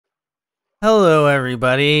Hello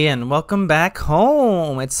everybody and welcome back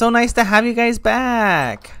home. It's so nice to have you guys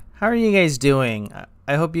back. How are you guys doing?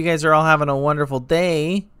 I hope you guys are all having a wonderful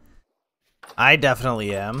day. I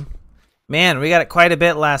definitely am. Man, we got it quite a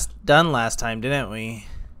bit done last time, didn't we?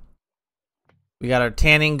 We got our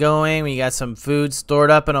tanning going, we got some food stored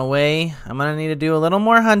up and away. I'm gonna need to do a little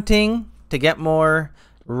more hunting to get more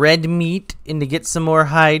red meat and to get some more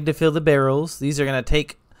hide to fill the barrels. These are gonna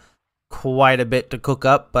take quite a bit to cook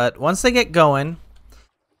up, but once they get going,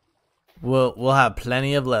 we'll have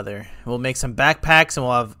plenty of leather. We'll make some backpacks and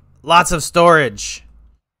we'll have lots of storage.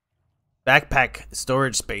 Backpack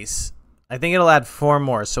storage space. I think it'll add 4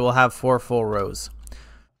 more, so we'll have 4 full rows.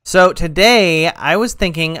 So today I was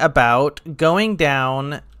thinking about going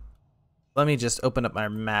down. Let me just open up my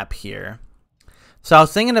map here. So I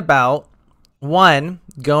was thinking about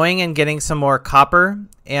going and getting some more copper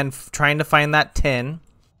and trying to find that tin.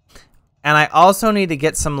 And I also need to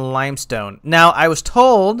get some limestone. Now, I was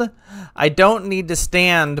told I don't need to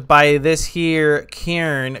stand by this here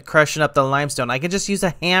cairn crushing up the limestone. I could just use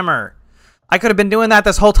a hammer. I could have been doing that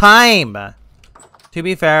this whole time. To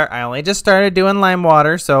be fair, I only just started doing lime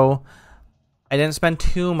water, so I didn't spend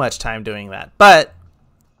too much time doing that. But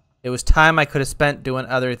it was time I could have spent doing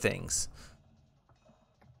other things.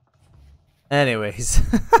 Anyways.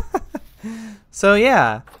 So,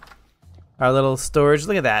 yeah. Our little storage.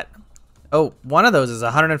 Look at that. Oh, one of those is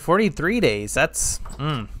 143 days. That's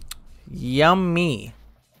yummy.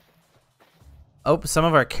 Oh, some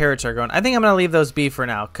of our carrots are going. I think I'm going to leave those be for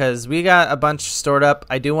now because we got a bunch stored up.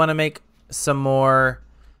 I do want to make some more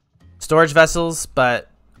storage vessels, but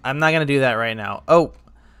I'm not going to do that right now. Oh,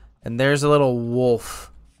 and there's a little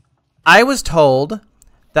wolf. I was told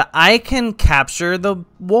that I can capture the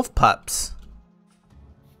wolf pups.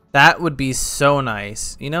 That would be so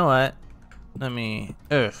nice. You know what? Let me...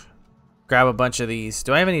 grab a bunch of these.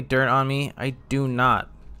 Do I have any dirt on me? I do not.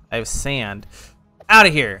 I have sand. Out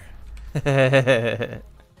of here. I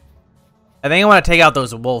think I want to take out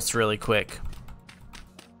those wolves really quick.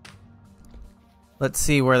 Let's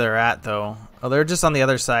see where they're at though. Oh, they're just on the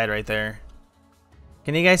other side right there.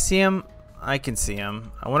 Can you guys see them? I can see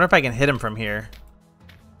them. I wonder if I can hit them from here.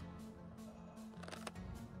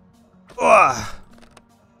 Ugh.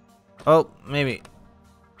 Oh, maybe.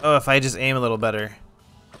 Oh, if I just aim a little better.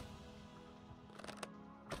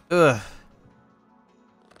 Ugh.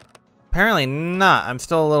 Apparently not. I'm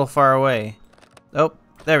still a little far away. Oh,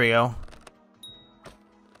 there we go.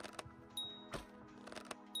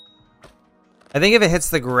 I think if it hits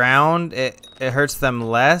the ground, it hurts them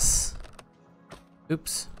less.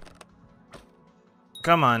 Oops.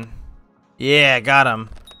 Come on. Yeah, got him.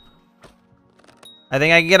 I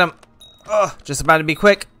think I can get him. Oh, just about to be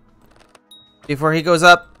quick. Before he goes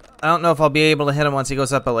up. I don't know if I'll be able to hit him once he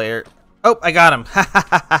goes up a layer. Oh, I got him.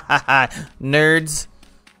 Nerds.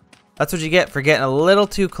 That's what you get for getting a little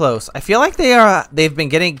too close. I feel like they've been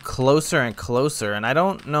getting closer and closer, and I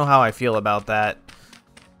don't know how I feel about that.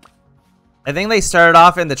 I think they started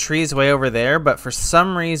off in the trees way over there, but for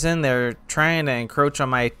some reason they're trying to encroach on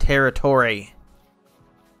my territory.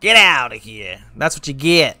 Get out of here. That's what you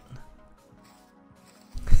get.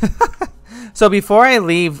 So before I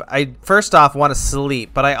leave, I first off want to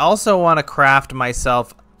sleep, but I also want to craft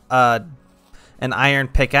myself an iron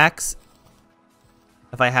pickaxe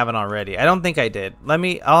if I haven't already. I don't think I did. Let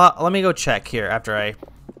me go check here after I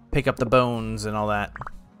pick up the bones and all that.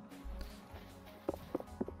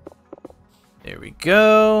 There we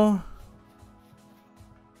go.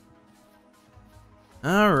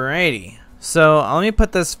 Alrighty. So let me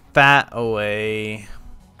put this fat away.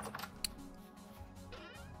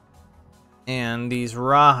 And these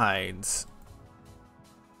rawhides.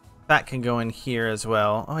 That can go in here as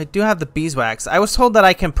well. Oh, I do have the beeswax. I was told that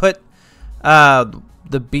I can put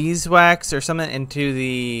the beeswax or something into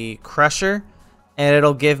the crusher and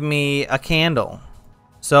it'll give me a candle.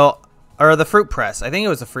 So, or the fruit press. I think it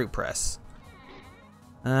was the fruit press.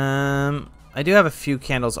 I do have a few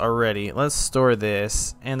candles already. Let's store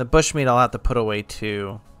this. And the bushmeat I'll have to put away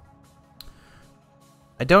too.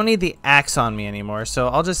 I don't need the axe on me anymore, so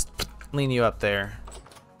I'll just lean you up there.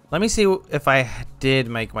 Let me see if I did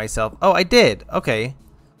make myself... Oh, I did. Okay.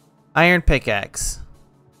 Iron pickaxe.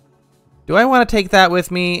 Do I want to take that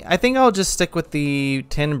with me? I think I'll just stick with the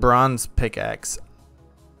tin bronze pickaxe.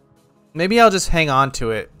 Maybe I'll just hang on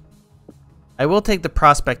to it. I will take the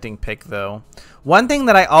prospecting pick, though. One thing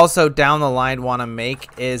that I also down the line want to make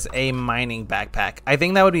is a mining backpack. I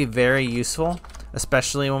think that would be very useful,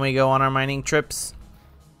 especially when we go on our mining trips.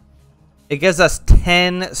 It gives us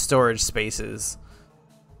 10 storage spaces.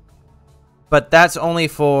 But that's only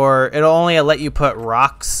for, it'll only let you put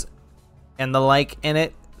rocks and the like in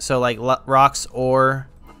it. So like rocks, ore.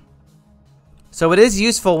 So it is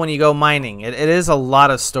useful when you go mining. It is a lot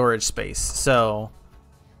of storage space. So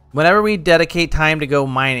whenever we dedicate time to go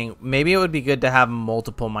mining, maybe it would be good to have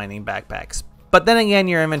multiple mining backpacks. But then again,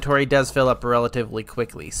 your inventory does fill up relatively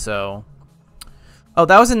quickly, so... Oh,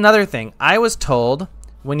 that was another thing. I was told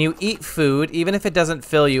when you eat food, even if it doesn't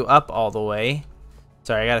fill you up all the way...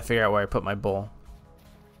 Sorry, I gotta figure out where I put my bowl.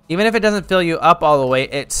 Even if it doesn't fill you up all the way,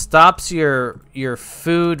 it stops your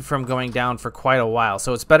food from going down for quite a while.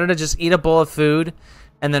 So it's better to just eat a bowl of food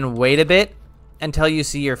and then wait a bit until you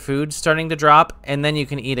see your food starting to drop, and then you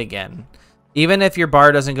can eat again. Even if your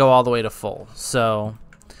bar doesn't go all the way to full. So...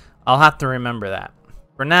 I'll have to remember that.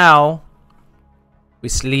 For now, we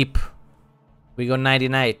sleep. We go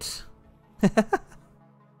nighty-night.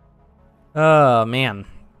 Oh, man.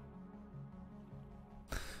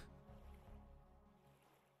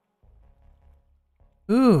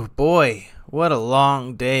 Ooh, boy. What a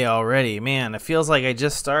long day already. Man, it feels like I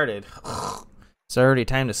just started. It's already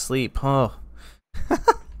time to sleep. Oh.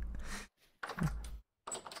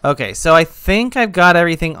 Okay, so I think I've got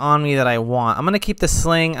everything on me that I want. I'm going to keep the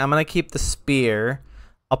sling. I'm going to keep the spear.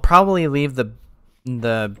 I'll probably leave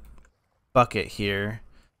the bucket here.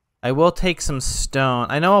 I will take some stone.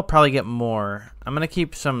 I know I'll probably get more. I'm going to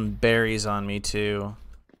keep some berries on me too.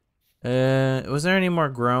 Was there any more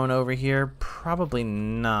grown over here? Probably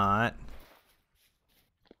not.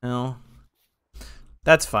 No.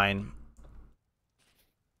 That's fine.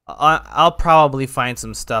 I'll probably find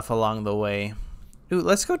some stuff along the way. Ooh,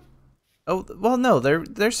 let's go. Oh, well, no,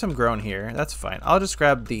 there's some grown here. That's fine. I'll just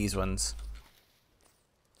grab these ones.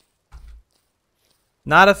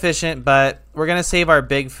 Not efficient, but we're gonna save our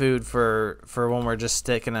big food for when we're just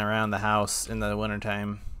sticking around the house in the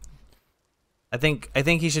wintertime. I think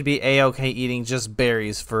he should be a-okay eating just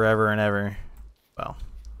berries forever and ever. Well,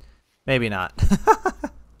 maybe not.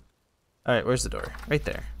 All right, where's the door? Right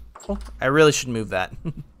there. Oh, I really should move that.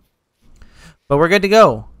 But we're good to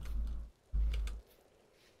go.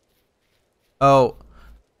 Oh,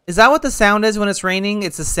 is that what the sound is when it's raining?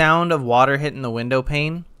 It's the sound of water hitting the window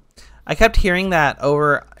pane. I kept hearing that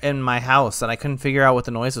over in my house, and I couldn't figure out what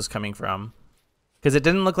the noise was coming from. Because it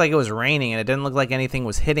didn't look like it was raining, and it didn't look like anything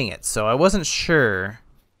was hitting it, so I wasn't sure.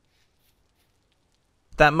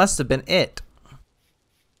 That must have been it.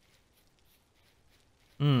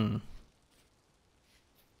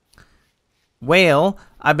 Well,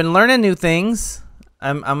 I've been learning new things.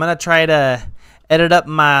 I'm gonna try to edit up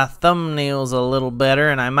my thumbnails a little better,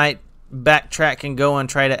 and I might backtrack and go and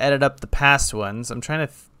try to edit up the past ones. I'm trying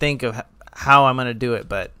to think of how I'm gonna do it,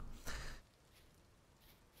 but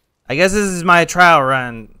I guess this is my trial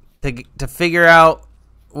run to figure out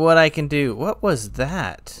what I can do. What was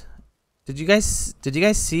that? Did you guys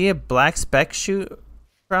see a black speck shoot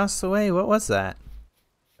across the way? What was that?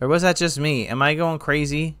 Or was that just me? Am I going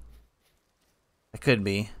crazy? I could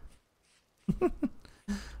be.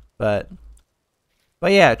 But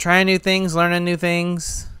yeah, trying new things, learning new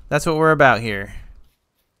things. That's what we're about here.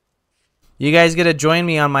 You guys get to join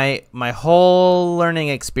me on my whole learning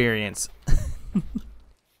experience.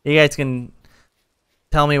 You guys can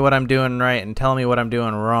tell me what I'm doing right and tell me what I'm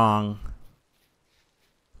doing wrong.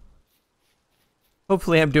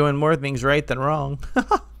 Hopefully I'm doing more things right than wrong.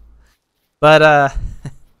 But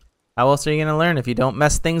how else are you going to learn if you don't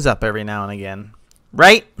mess things up every now and again?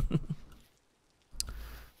 Right?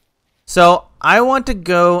 So I want to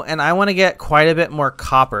go and I want to get quite a bit more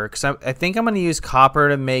copper, because I think I'm going to use copper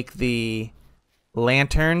to make the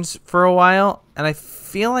lanterns for a while, and I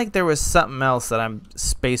feel like there was something else that I'm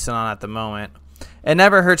spacing on at the moment. It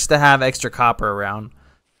never hurts to have extra copper around.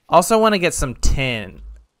 Also want to get some tin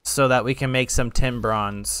so that we can make some tin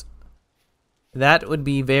bronze. That would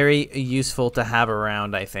be very useful to have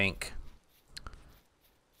around, I think.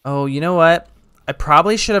 Oh, you know what? I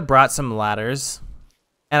probably should have brought some ladders.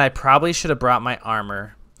 And I probably should have brought my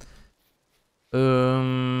armor.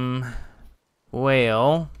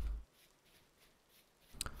 Well,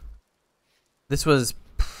 this was,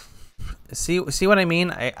 see what I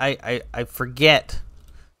mean? I forget.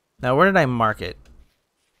 Now, where did I mark it?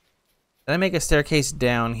 Did I make a staircase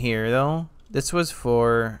down here though? This was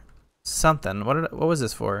for something. What was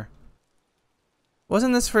this for?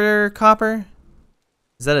 Wasn't this for copper?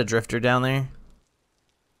 Is that a drifter down there?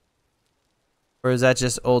 Or is that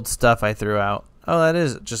just old stuff I threw out? Oh, that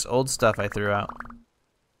is just old stuff I threw out.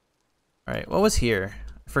 Alright, what was here?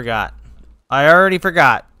 I forgot. I already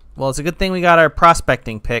forgot. Well, it's a good thing we got our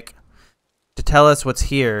prospecting pick to tell us what's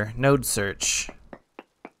here. Node search.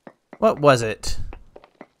 What was it?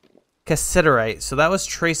 Cassiterite. So that was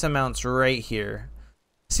trace amounts right here.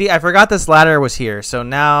 See, I forgot this ladder was here, so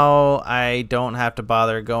now I don't have to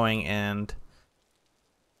bother going and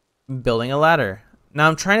building a ladder. Now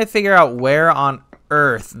I'm trying to figure out where on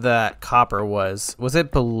earth that copper was. Was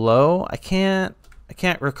it below? I can't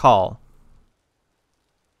recall.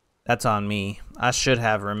 That's on me. I should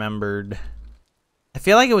have remembered. I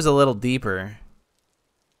feel like it was a little deeper.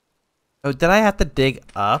 Oh, did I have to dig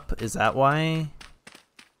up? Is that why?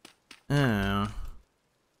 Oh.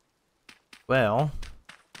 Well.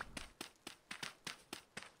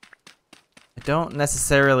 I don't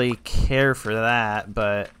necessarily care for that,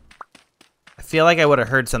 but I feel like I would have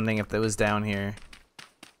heard something if it was down here.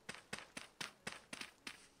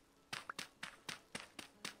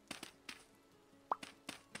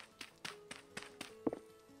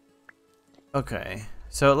 Okay,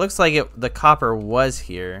 so it looks like the copper was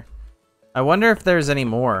here. I wonder if there's any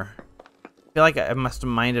more. I feel like I must have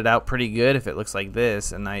mined it out pretty good if it looks like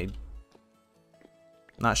this, and I'm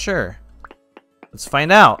not sure. Let's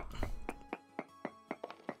find out.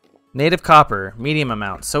 Native copper, medium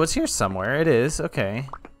amount. So it's here somewhere. It is, okay.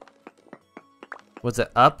 Was it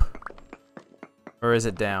up? Or is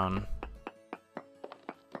it down?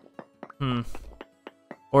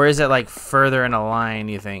 Or is it like further in a line,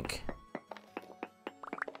 you think?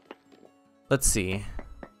 Let's see.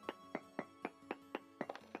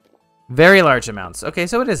 Very large amounts. Okay,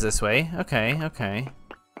 so it is this way. Okay, okay.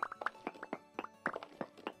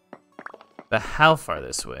 But how far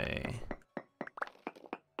this way?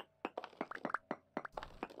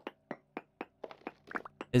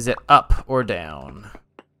 Is it up or down?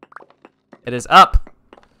 It is up.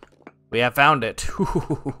 We have found it.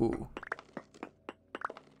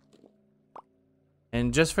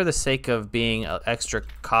 And just for the sake of being extra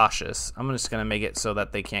cautious, I'm just gonna make it so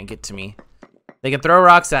that they can't get to me. They can throw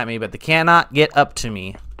rocks at me, but they cannot get up to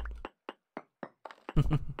me.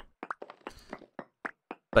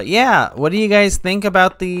 But yeah, what do you guys think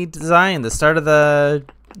about the design, the start of the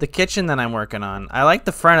kitchen that I'm working on? I like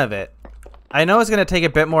the front of it. I know it's gonna take a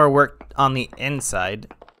bit more work on the inside. Did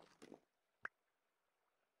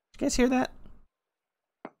you guys hear that?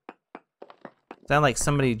 Sound like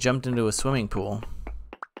somebody jumped into a swimming pool.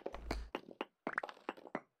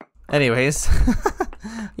 Anyways,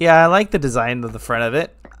 yeah, I like the design of the front of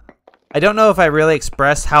it. I don't know if I really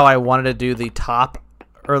expressed how I wanted to do the top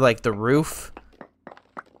or like the roof.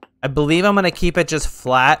 I believe I'm gonna keep it just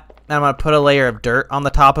flat, and I'm gonna put a layer of dirt on the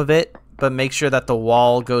top of it, but make sure that the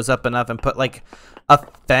wall goes up enough and put like a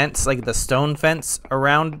fence, like the stone fence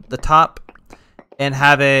around the top, and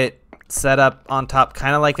have it set up on top,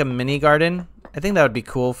 kind of like a mini garden. I think that would be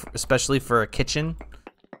cool, especially for a kitchen,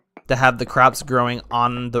 to have the crops growing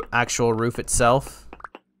on the actual roof itself.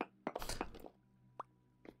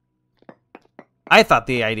 I thought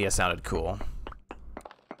the idea sounded cool.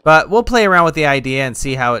 But we'll play around with the idea and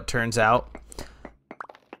see how it turns out.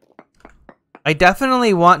 I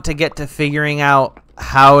definitely want to get to figuring out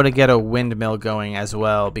how to get a windmill going as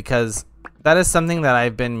well, because that is something that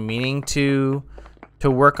I've been meaning to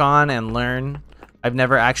work on and learn. I've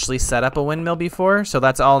never actually set up a windmill before, so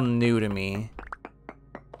that's all new to me.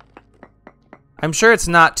 I'm sure it's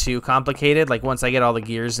not too complicated. Like once I get all the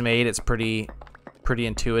gears made, it's pretty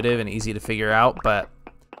intuitive and easy to figure out, but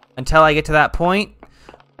until I get to that point,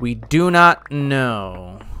 we do not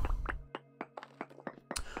know.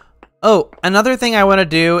 Oh, another thing I want to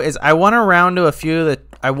do is I want to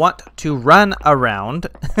run around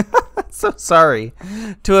so sorry,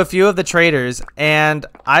 to a few of the traders, and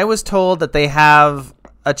I was told that they have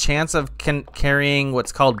a chance of carrying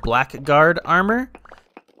what's called Blackguard armor,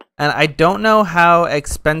 and I don't know how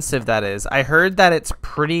expensive that is. I heard that it's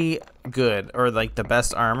pretty good, or like the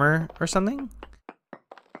best armor or something.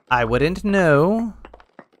 I wouldn't know,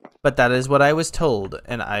 but that is what I was told,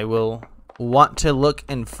 and I will want to look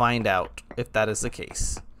and find out if that is the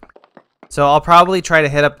case. So I'll probably try to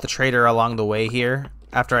hit up the trader along the way here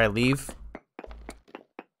after I leave.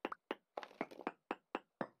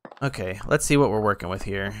 Okay, let's see what we're working with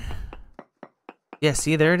here. Yeah,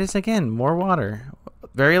 see, there it is again. More water.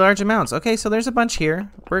 Very large amounts. Okay, so there's a bunch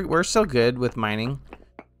here. We're still good with mining.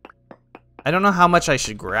 I don't know how much I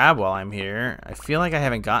should grab while I'm here. I feel like I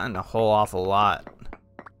haven't gotten a whole awful lot.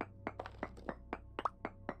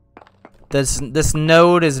 This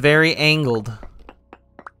node is very angled.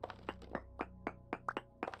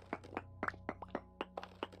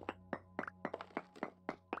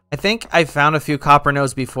 I think I found a few copper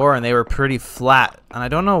nodes before and they were pretty flat, and I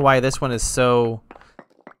don't know why this one is so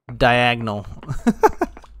diagonal.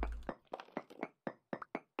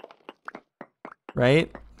 Right?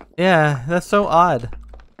 Yeah, that's so odd.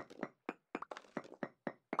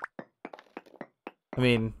 I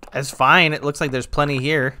mean, it's fine. It looks like there's plenty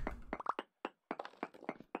here.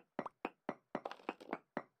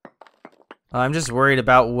 I'm just worried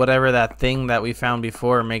about whatever that thing that we found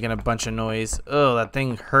before making a bunch of noise. Oh, that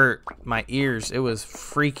thing hurt my ears. It was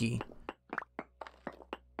freaky.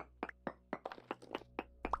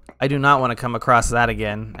 I do not want to come across that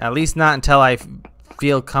again. At least not until I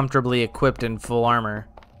feel comfortably equipped in full armor.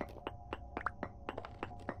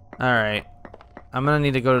 Alright. I'm gonna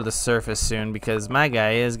need to go to the surface soon because my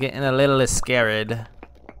guy is getting a little scared.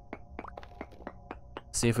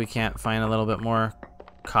 See if we can't find a little bit more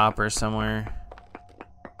copper somewhere.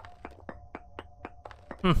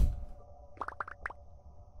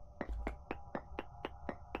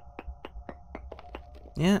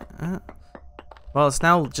 Yeah. Well, it's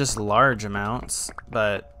now just large amounts,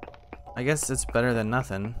 but I guess it's better than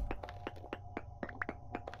nothing.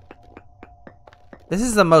 This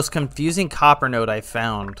is the most confusing copper node I've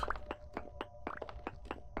found.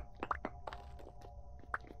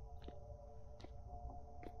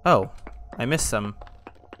 Oh, I missed some.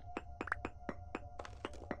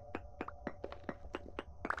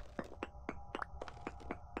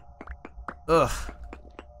 Ugh.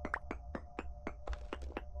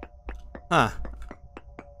 Huh.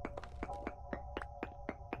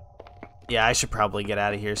 Yeah, I should probably get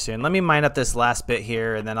out of here soon. Let me mine up this last bit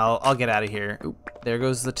here, and then I'll get out of here. Oop, there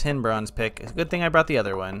goes the tin bronze pick. It's a good thing I brought the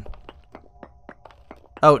other one.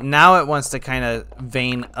 Oh, now it wants to kind of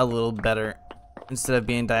vein a little better instead of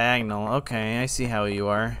being diagonal. Okay, I see how you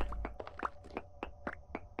are.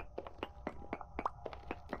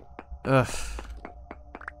 Ugh.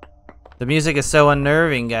 The music is so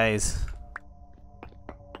unnerving, guys.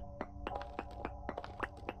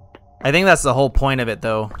 I think that's the whole point of it,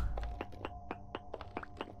 though.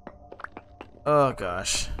 Oh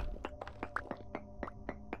gosh.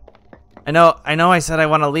 I know I said I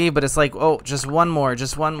want to leave, but it's like, oh, just one more,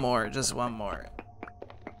 just one more, just one more.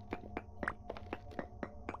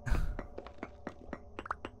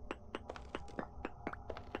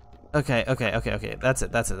 Okay. That's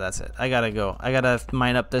it. I gotta go. I gotta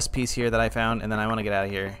mine up this piece here that I found, and then I want to get out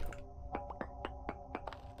of here.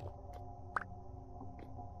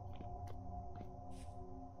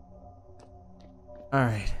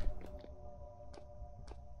 Alright.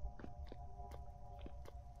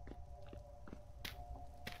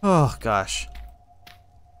 Oh gosh.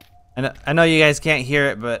 I know you guys can't hear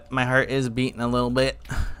it, but my heart is beating a little bit.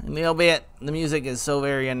 A little bit. The music is so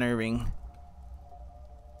very unnerving.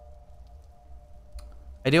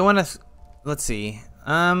 I do want to, let's see.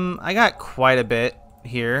 I got quite a bit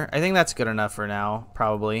here. I think that's good enough for now,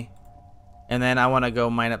 probably. And then I want to go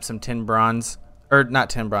mine up some tin bronze, or not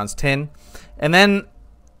tin bronze, tin. And then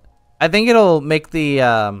I think it'll make the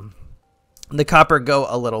copper go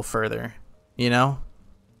a little further, you know?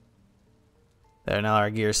 There, now our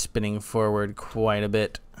gear's spinning forward quite a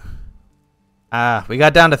bit. Ah, we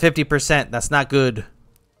got down to 50%. That's not good.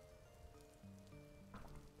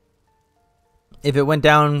 If it went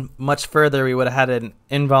down much further, we would have had an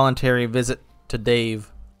involuntary visit to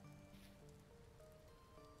Dave.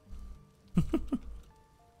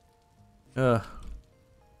 Ugh.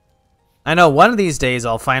 I know one of these days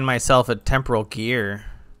I'll find myself a temporal gear.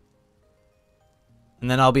 And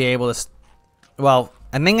then I'll be able to... Well,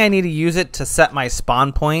 I think I need to use it to set my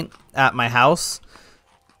spawn point at my house.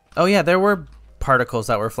 Oh yeah, there were particles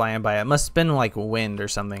that were flying by. It must have been like wind or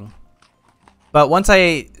something. But once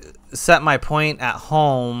I set my point at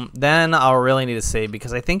home, then I'll really need to save,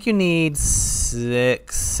 because I think you need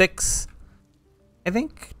six, I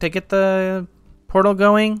think, to get the portal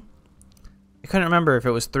going. I couldn't remember if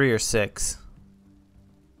it was 3 or 6.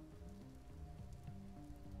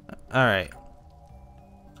 Alright.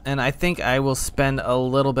 And I think I will spend a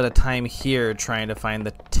little bit of time here trying to find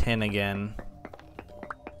the tin again.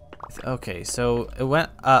 Okay, so it went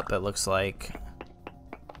up, it looks like.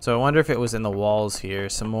 So I wonder if it was in the walls here.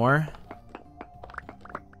 Some more.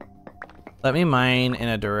 Let me mine in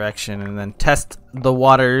a direction and then test the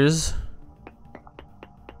waters.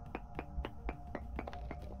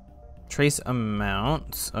 Trace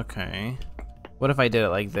amounts. Okay. What if I did it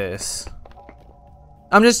like this?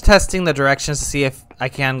 I'm just testing the directions to see if I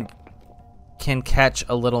can catch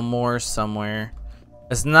a little more somewhere.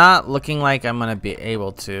 It's not looking like I'm gonna be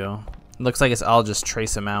able to. It looks like it's all just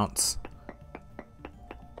trace amounts.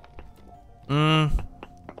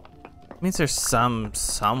 Means there's some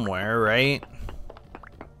somewhere, right?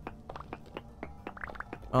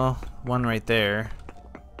 Oh, one right there.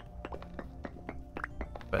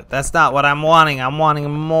 But that's not what I'm wanting. I'm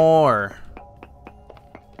wanting more.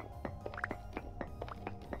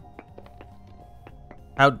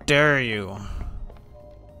 How dare you?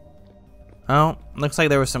 Oh, looks like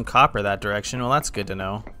there was some copper that direction. Well, that's good to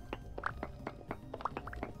know.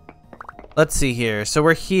 Let's see here. So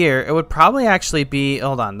we're here. It would probably actually be...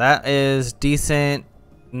 Hold on. That is decent.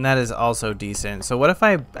 And that is also decent. So what if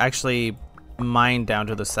I actually mine down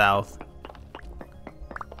to the south?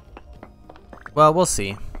 Well, we'll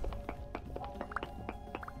see.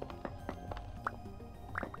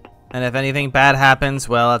 And if anything bad happens,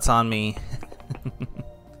 well, it's on me.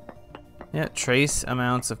 Yeah, trace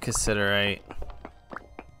amounts of cassiterite.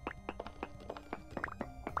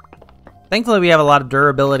 Thankfully, we have a lot of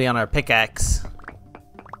durability on our pickaxe.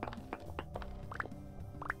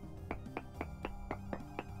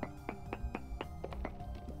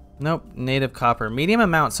 Nope, native copper. Medium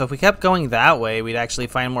amount, so if we kept going that way, we'd actually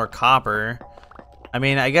find more copper. I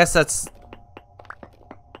mean, I guess that's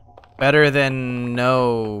better than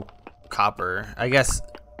no copper. I guess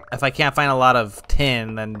if I can't find a lot of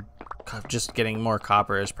tin, then just getting more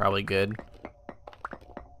copper is probably good.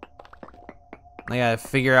 I gotta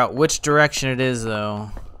figure out which direction it is,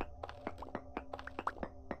 though.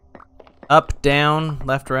 Up, down,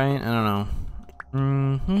 left, right? I don't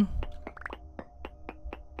know.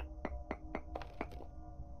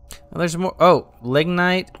 Well, there's more. Oh,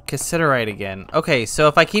 lignite, cassiterite again. Okay, so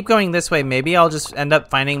if I keep going this way, maybe I'll just end up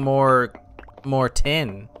finding more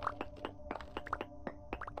tin.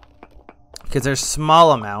 Because there's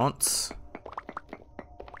small amounts.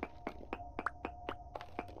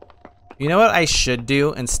 You know what I should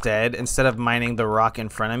do instead? Instead of mining the rock in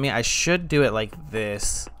front of me, I should do it like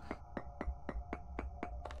this.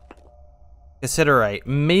 Cassiterite,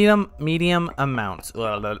 medium amounts.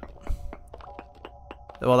 Well,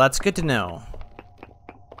 that's good to know.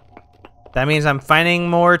 That means I'm finding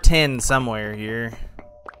more tin somewhere here.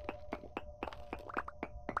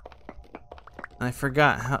 I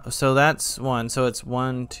forgot how, so that's one. So it's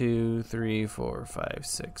 1, 2, 3, 4, 5,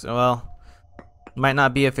 6. Well, might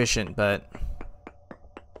not be efficient, but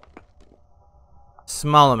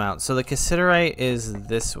small amount. So the cassiterite is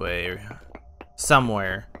this way,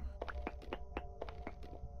 somewhere.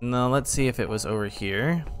 No, let's see if it was over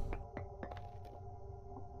here.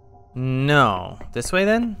 No, this way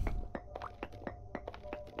then?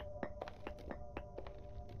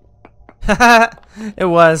 It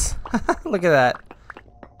was. Look at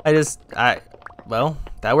that. Well,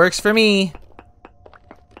 that works for me.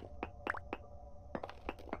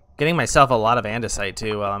 Getting myself a lot of andesite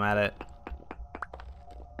too while I'm at it.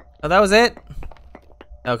 Oh, that was it?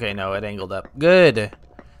 Okay, no, it angled up. Good.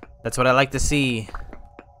 That's what I like to see.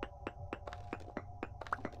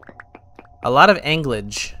 A lot of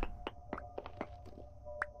anglage.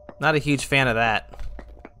 Not a huge fan of that.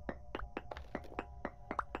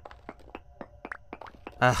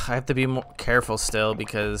 I have to be more careful still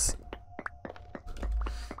because...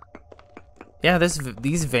 Yeah,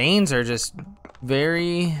 these veins are just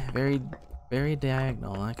very, very, very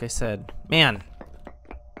diagonal, like I said. Man.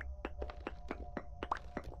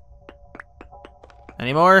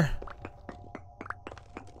 Any more?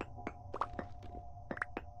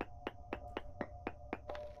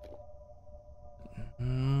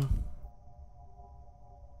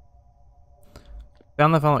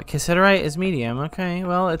 Found the following. Cassiterite is medium. Okay,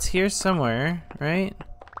 well, it's here somewhere, right?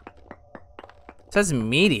 It says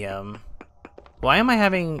medium. Why am I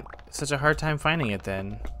having such a hard time finding it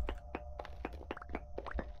then?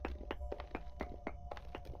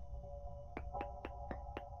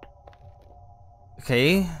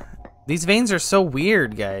 Okay, these veins are so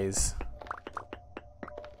weird, guys.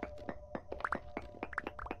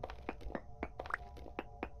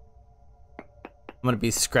 I'm gonna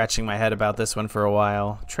be scratching my head about this one for a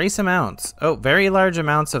while. Trace amounts. Oh, very large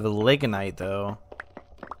amounts of lignite, though.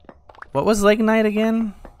 What was lignite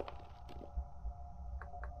again?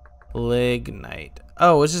 Lignite.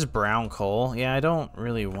 Oh, it's just brown coal. Yeah, I don't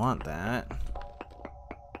really want that.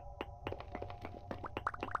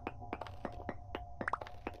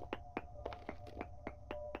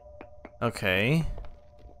 Okay.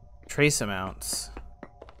 Trace amounts.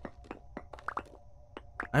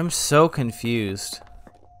 I'm so confused.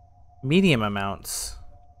 Medium amounts.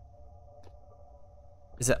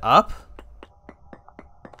 Is it up?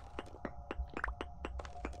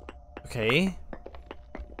 Okay.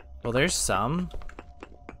 Well, there's some.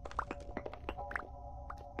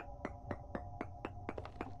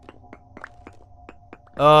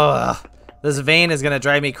 Oh, this vein is gonna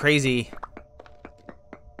drive me crazy.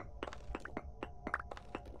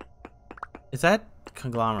 Is that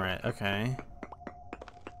conglomerate? Okay.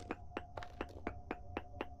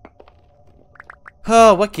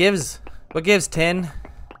 Oh, what gives? What gives, tin?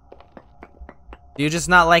 Do you just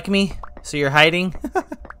not like me? So you're hiding?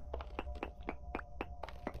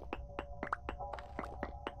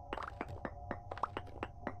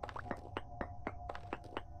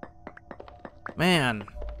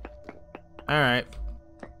 Alright.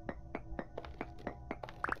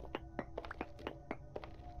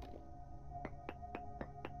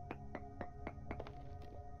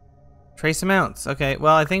 Trace amounts. Okay,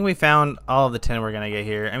 well, I think we found all of the tin we're gonna get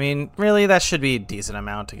here. I mean, really, that should be a decent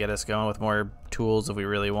amount to get us going with more tools if we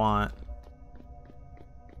really want.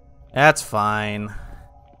 That's fine.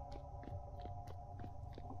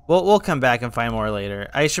 We'll come back and find more later.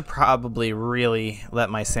 I should probably really let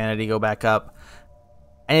my sanity go back up.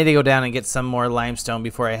 I need to go down and get some more limestone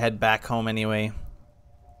before I head back home anyway.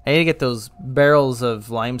 I need to get those barrels of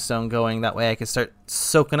limestone going. That way I can start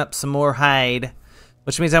soaking up some more hide.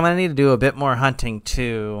 Which means I'm going to need to do a bit more hunting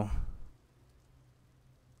too.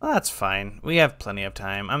 Well, that's fine. We have plenty of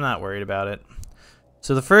time. I'm not worried about it.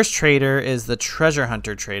 So the first trader is the treasure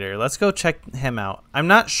hunter trader. Let's go check him out. I'm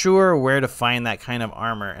not sure where to find that kind of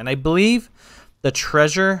armor. And I believe the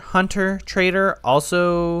treasure hunter trader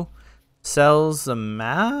also sells a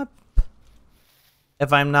map,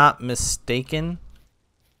 if I'm not mistaken.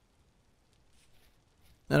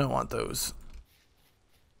 I don't want those.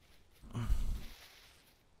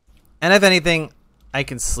 And if anything, I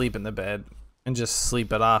can sleep in the bed and just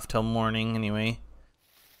sleep it off till morning anyway.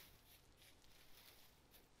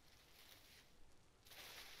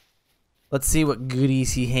 Let's see what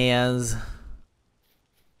goodies he has.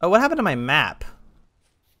 Oh, what happened to my map?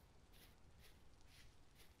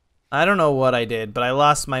 I don't know what I did, but I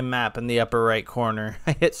lost my map in the upper right corner.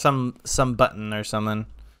 I hit some button or something.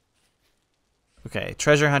 Okay,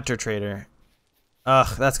 treasure hunter trader.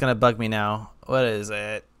 Ugh, that's gonna bug me now. What is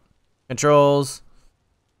it? Controls.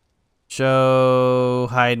 Show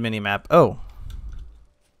hide minimap. Oh.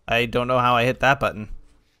 I don't know how I hit that button.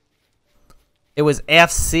 It was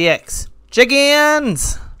F6.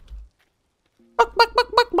 Chickens!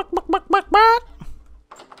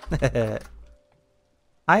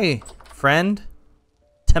 Hi, friend.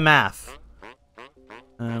 Tamath.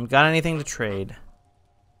 Got anything to trade?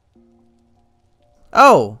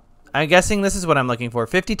 Oh! I'm guessing this is what I'm looking for.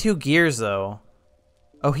 52 gears, though.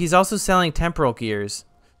 Oh, he's also selling temporal gears.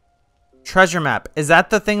 Treasure map. Is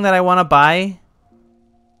that the thing that I want to buy?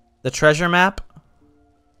 The treasure map?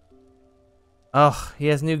 Oh, he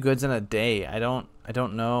has new goods in a day. I don't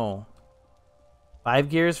know. 5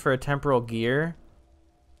 gears for a temporal gear?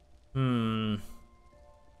 I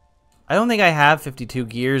don't think I have 52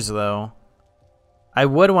 gears, though. I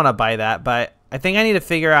would want to buy that, but I think I need to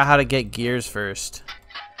figure out how to get gears first.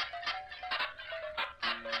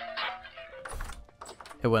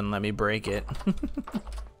 It wouldn't let me break it.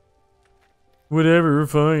 Whatever,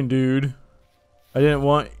 fine, dude. I didn't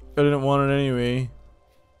want it anyway.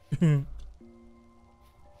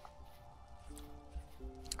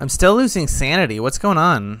 I'm still losing sanity. What's going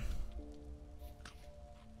on?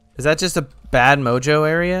 Is that just a bad mojo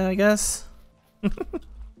area, I guess?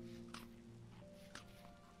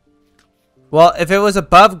 Well, if it was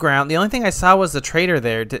above ground, the only thing I saw was the trader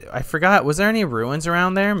there. I forgot. Was there any ruins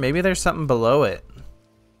around there? Maybe there's something below it.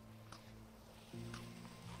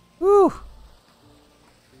 Woo!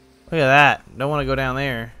 Look at that. Don't want to go down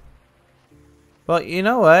there. Well, you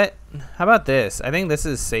know what? How about this? I think this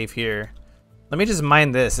is safe here. Let me just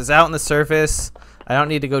mine this. It's out on the surface. I don't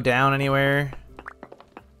need to go down anywhere.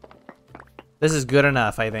 This is good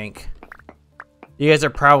enough, I think. You guys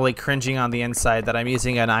are probably cringing on the inside that I'm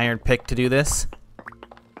using an iron pick to do this.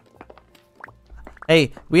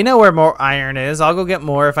 Hey, we know where more iron is. I'll go get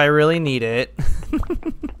more if I really need it.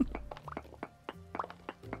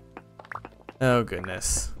 Oh,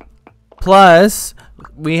 goodness. Plus,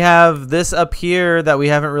 we have this up here that we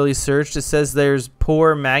haven't really searched. It says there's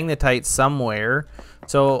poor magnetite somewhere.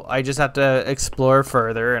 So I just have to explore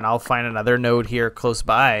further, and I'll find another node here close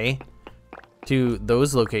by to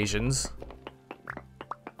those locations.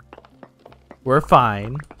 We're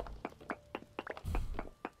fine.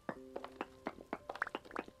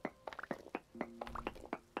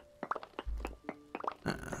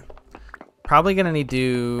 Probably gonna need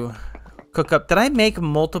to cook up. Did I make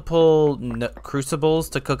multiple crucibles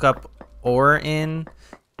to cook up ore in?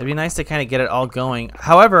 It'd be nice to kind of get it all going.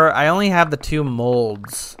 However, I only have the 2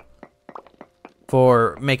 molds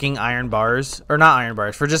for making iron bars, or not iron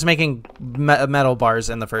bars, for just making metal bars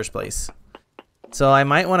in the first place. So I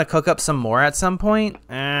might want to cook up some more at some point.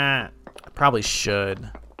 I probably should.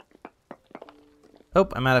 Oh,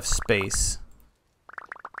 I'm out of space.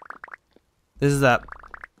 This is that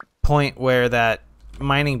point where that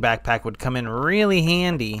mining backpack would come in really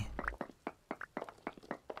handy.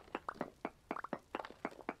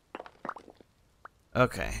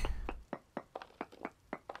 Okay.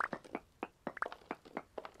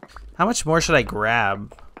 How much more should I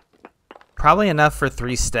grab? Probably enough for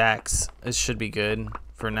 3 stacks. This should be good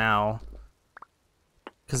for now.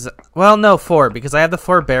 Cause, well, no, 4, because I have the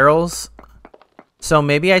 4 barrels. So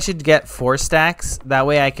maybe I should get 4 stacks. That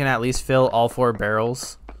way I can at least fill all 4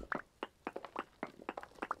 barrels.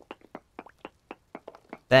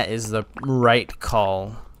 That is the right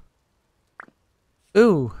call.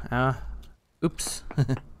 Ooh, oops.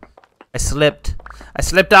 I slipped. I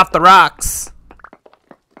slipped off the rocks.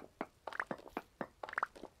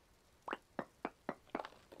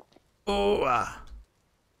 Ooh.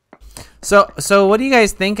 So what do you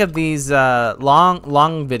guys think of these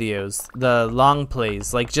long videos, the long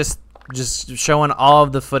plays, like just showing all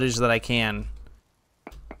of the footage that I can?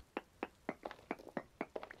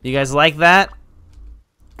 You guys like that?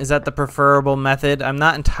 Is that the preferable method? I'm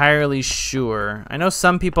not entirely sure. I know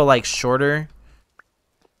some people like shorter,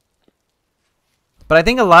 but I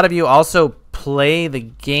think a lot of you also play the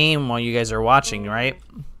game while you guys are watching, right?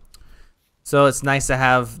 So it's nice to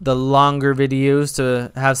have the longer videos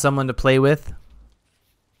to have someone to play with.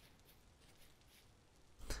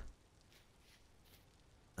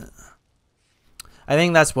 I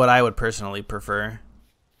think that's what I would personally prefer.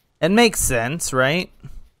 It makes sense, right?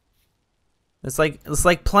 It's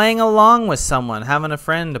like playing along with someone, having a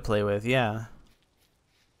friend to play with, yeah.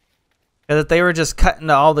 Because if they were just cutting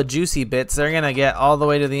to all the juicy bits, they're going to get all the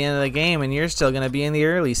way to the end of the game and you're still going to be in the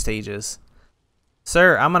early stages.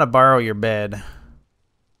 Sir, I'm going to borrow your bed.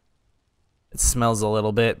 It smells a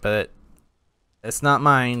little bit, but it's not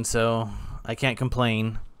mine, so I can't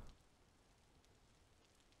complain.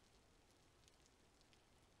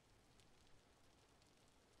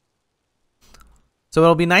 So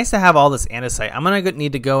it'll be nice to have all this andesite. I'm going to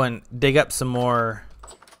need to go and dig up some more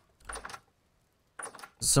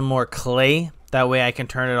clay. That way I can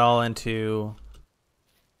turn it all into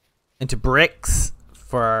bricks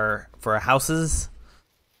for our houses.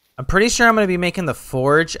 I'm pretty sure I'm going to be making the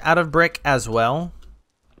forge out of brick as well.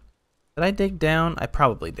 Did I dig down? I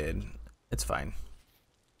probably did. It's fine.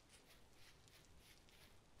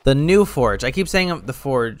 The new forge. I keep saying the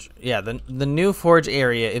forge. Yeah, the new forge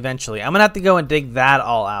area eventually. I'm going to have to go and dig that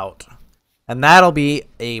all out. And that'll be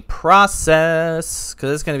a process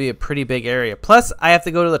because it's going to be a pretty big area. Plus, I have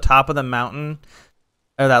to go to the top of the mountain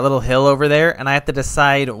or that little hill over there, and I have to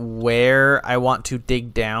decide where I want to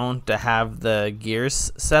dig down to have the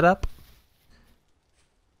gears set up.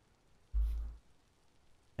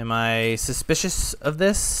 Am I suspicious of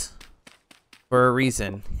this? For a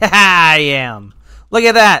reason. I am. Look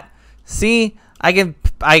at that. See,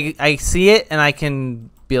 I see it and I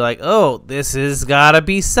can be like, oh, this has gotta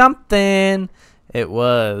be something. It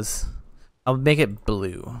was. I'll make it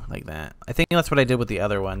blue like that. I think that's what I did with the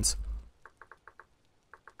other ones.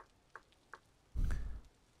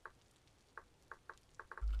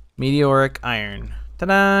 Meteoric iron.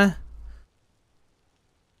 Ta-da!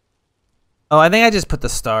 Oh, I think I just put the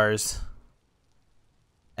stars.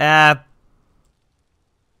 Yeah,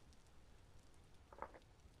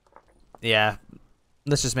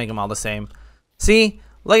 let's just make them all the same. See?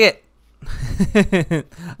 Look at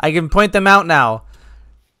I can point them out now.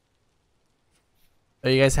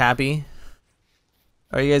 Are you guys happy?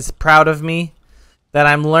 Are you guys proud of me that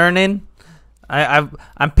I'm learning?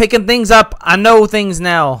 I'm picking things up. I know things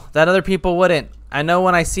now that other people wouldn't. I know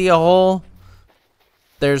when I see a hole,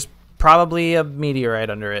 there's probably a meteorite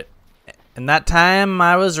under it. And that time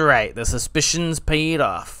I was right. The suspicions paid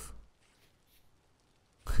off.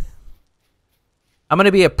 I'm going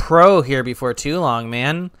to be a pro here before too long,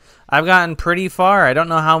 man. I've gotten pretty far. I don't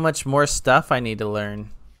know how much more stuff I need to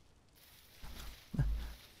learn.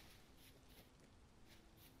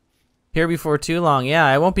 Here before too long. Yeah,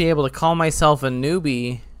 I won't be able to call myself a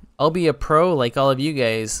newbie. I'll be a pro like all of you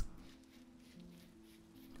guys.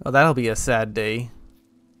 Oh, that'll be a sad day.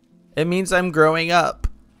 It means I'm growing up.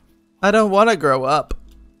 I don't want to grow up.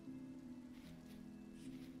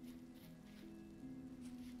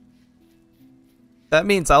 That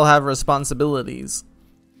means I'll have responsibilities.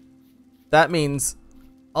 That means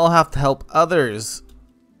I'll have to help others.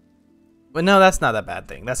 But no, that's not a bad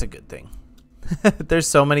thing. That's a good thing. There's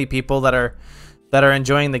so many people that are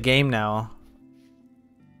enjoying the game now.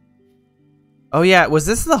 Oh yeah, was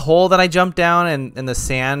this the hole that I jumped down and the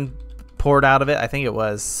sand poured out of it? I think it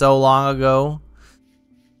was so long ago.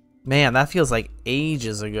 Man, that feels like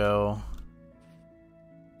ages ago.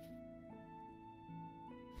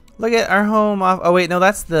 Look at our home off. Oh wait, no,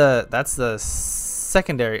 that's the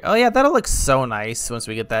secondary. Oh yeah, that'll look so nice once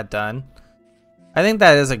we get that done. I think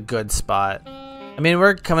that is a good spot. I mean,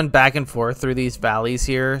 we're coming back and forth through these valleys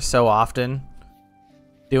here so often,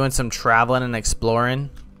 doing some traveling and exploring.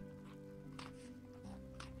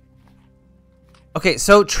 Okay,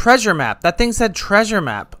 so treasure map. That thing said treasure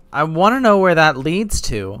map. I want to know where that leads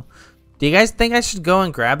to. Do you guys think I should go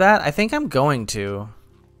and grab that? I think I'm going to.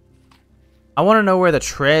 I want to know where the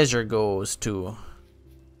treasure goes to.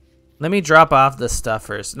 Let me drop off this stuff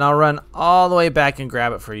first, and I'll run all the way back and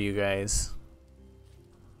grab it for you guys.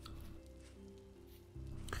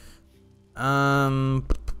 I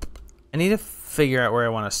need to figure out where I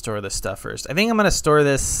want to store this stuff first. I think I'm going to store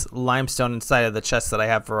this limestone inside of the chest that I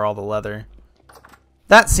have for all the leather.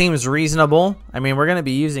 That seems reasonable. I mean, we're going to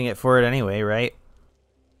be using it for it anyway, right?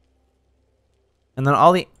 And then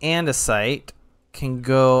all the andesite can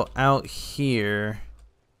go out here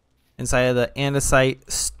inside of the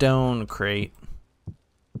andesite stone crate.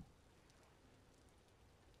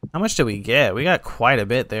 How much did we get? We got quite a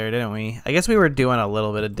bit there, didn't we? I guess we were doing a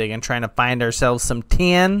little bit of digging, trying to find ourselves some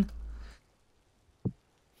tin.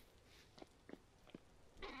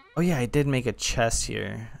 Oh yeah, I did make a chest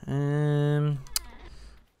here.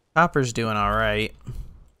 Copper's doing all right.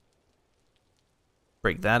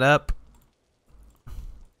 Break that up.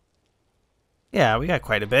 Yeah, we got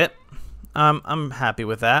quite a bit. I'm happy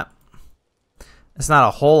with that. It's not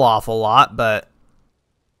a whole awful lot, but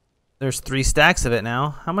there's 3 stacks of it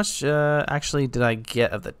now. How much actually did I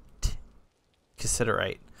get of the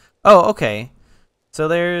cassiterite? Oh, okay. So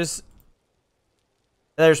there's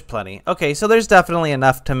plenty. Okay, so there's definitely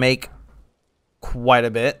enough to make quite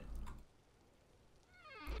a bit.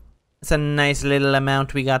 It's a nice little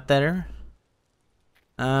amount we got there.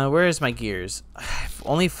 Where is my gears?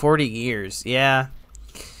 Only 40 gears. Yeah.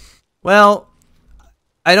 Well,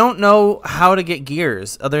 I don't know how to get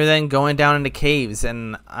gears other than going down into caves,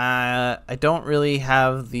 and I don't really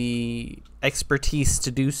have the expertise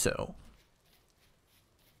to do so.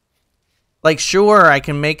 Like, sure, I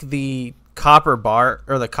can make the copper bar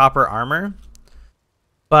or the copper armor,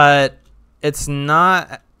 but it's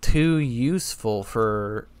not too useful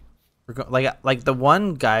for like the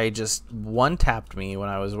one guy just one-tapped me when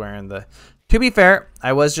I was wearing the... To be fair,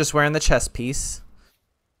 I was just wearing the chest piece.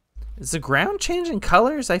 Is the ground changing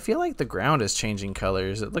colors? I feel like the ground is changing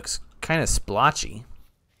colors. It looks kind of splotchy.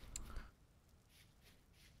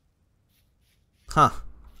 Huh.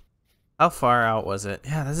 How far out was it?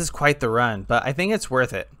 Yeah, this is quite the run, but I think it's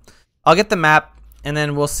worth it. I'll get the map, and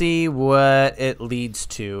then we'll see what it leads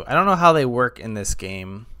to. I don't know how they work in this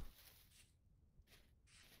game.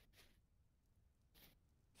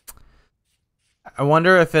 I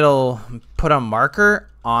wonder if it'll put a marker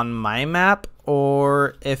on my map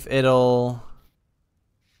or if it'll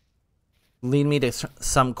lead me to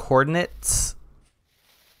some coordinates,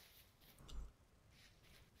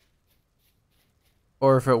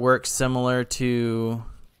 or if it works similar to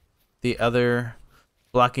the other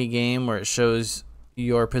blocky game where it shows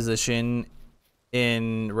your position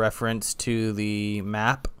in reference to the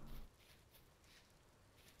map.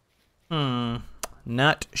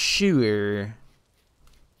 Not sure.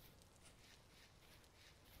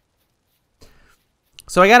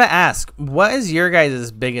 So I gotta ask, what is your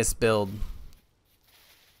guys' biggest build?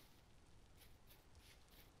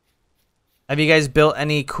 Have you guys built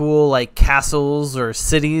any cool like castles or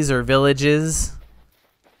cities or villages?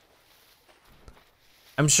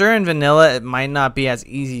 I'm sure in vanilla it might not be as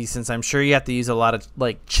easy, since I'm sure you have to use a lot of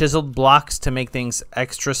like chiseled blocks to make things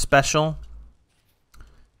extra special.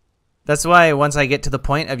 That's why once I get to the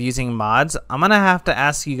point of using mods, I'm gonna have to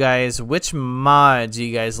ask you guys which mods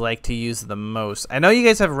you guys like to use the most. I know you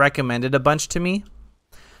guys have recommended a bunch to me.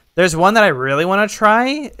 There's one that I really want to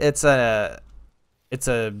try. It's a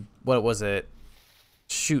what was it?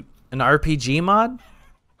 Shoot, an RPG mod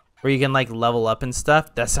where you can like level up and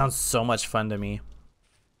stuff. That sounds so much fun to me.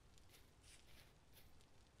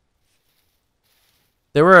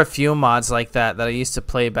 There were a few mods like that I used to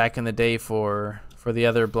play back in the day for the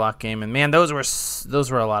other block game, and man, those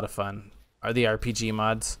were a lot of fun. Are the RPG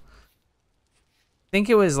mods? I think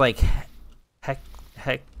it was like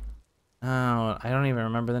heck. Oh, I don't even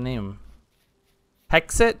remember the name.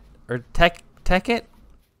 Hexit or Techit?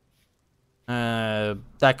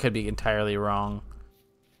 That could be entirely wrong.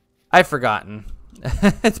 I've forgotten.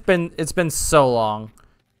 it's been so long,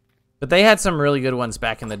 but they had some really good ones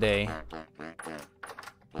back in the day.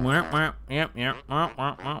 Yep.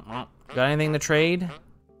 Got anything to trade?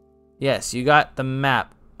 Yes, you got the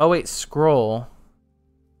map. Oh wait, scroll.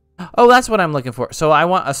 Oh, that's what I'm looking for. So I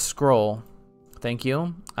want a scroll. Thank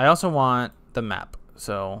you. I also want the map.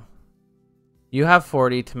 So you have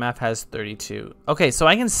 40, Tamaf has 32. Okay, so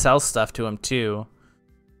I can sell stuff to him too.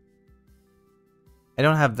 I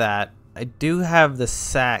don't have that. I do have the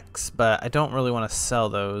sacks, but I don't really want to sell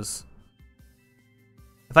those.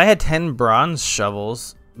 If I had 10 bronze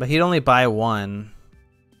shovels, but he'd only buy 1.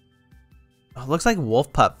 Oh, looks like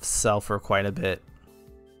wolf pups sell for quite a bit.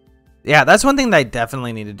 Yeah, that's one thing that I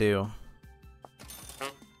definitely need to do.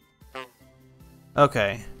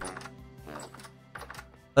 Okay.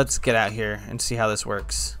 Let's get out here and see how this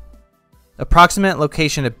works. Approximate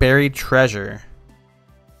location of buried treasure.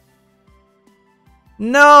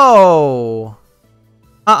 No!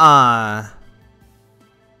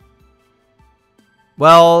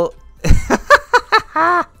 Well...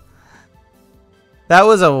 that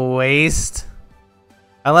was a waste.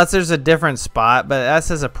 Unless there's a different spot, but that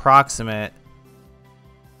says approximate.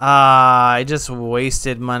 I just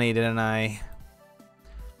wasted money, didn't I?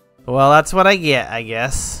 Well, that's what I get, I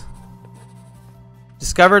guess.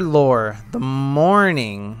 Discovered lore. The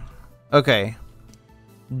morning. Okay.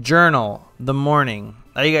 Journal. The morning.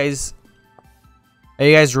 Are you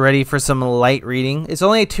guys ready for some light reading? It's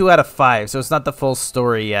only a 2 out of 5, so it's not the full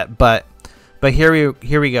story yet, but here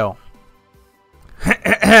we go.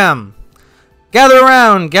 Gather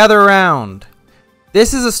around, gather around.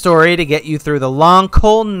 This is a story to get you through the long,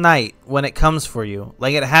 cold night when it comes for you,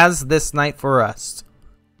 like it has this night for us.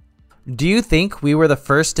 Do you think we were the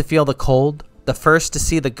first to feel the cold, the first to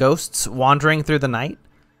see the ghosts wandering through the night?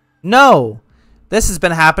 No! This has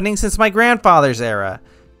been happening since my grandfather's era,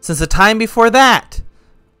 since the time before that.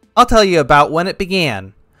 I'll tell you about when it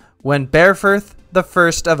began, when Bearfirth, the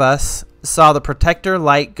first of us, saw the protector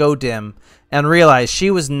light go dim and realized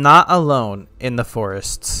she was not alone in the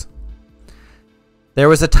forests. There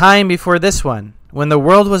was a time before this one, when the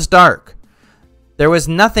world was dark. There was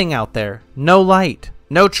nothing out there, no light,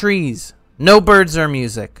 no trees, no birds or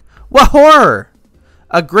music. What horror!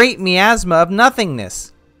 A great miasma of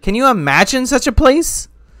nothingness. Can you imagine such a place?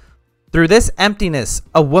 Through this emptiness,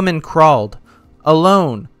 a woman crawled,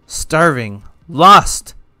 alone, starving,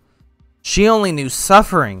 lost. She only knew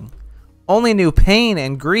suffering, only knew pain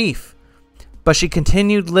and grief, but she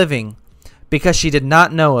continued living because she did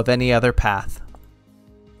not know of any other path.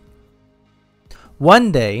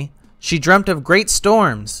 One day, she dreamt of great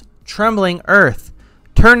storms, trembling earth,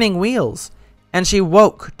 turning wheels, and she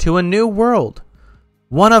woke to a new world,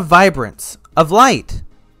 one of vibrance, of light,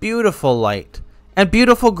 beautiful light, and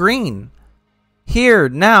beautiful green. Here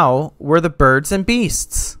now were the birds and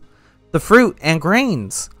beasts, the fruit and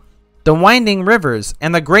grains, the winding rivers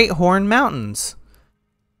and the great horn mountains.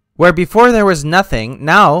 Where before there was nothing,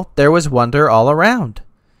 now there was wonder all around.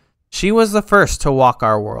 She was the first to walk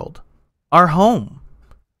our world, our home.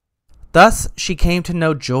 Thus she came to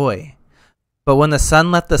know joy. But when the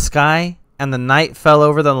sun left the sky and the night fell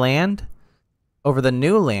over the land, over the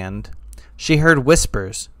new land, she heard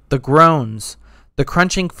whispers, the groans, the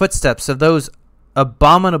crunching footsteps of those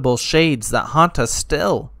abominable shades that haunt us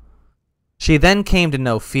still. She then came to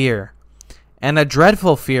know fear, and a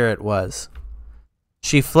dreadful fear it was.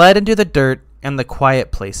 She fled into the dirt and the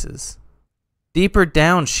quiet places. Deeper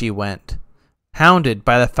down she went, hounded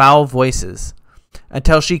by the foul voices,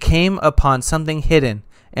 until she came upon something hidden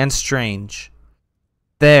and strange.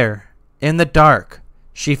 There, in the dark,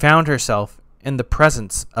 she found herself in the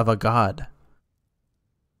presence of a god.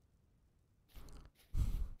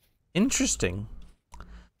 Interesting.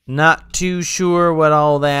 Not too sure what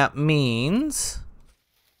all that means.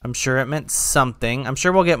 I'm sure it meant something. I'm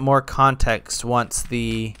sure we'll get more context once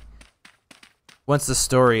the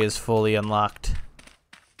story is fully unlocked.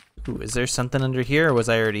 Ooh, is there something under here, or was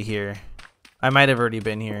I already here? I might have already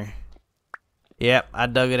been here. Yep, I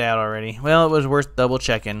dug it out already. Well, it was worth double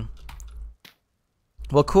checking.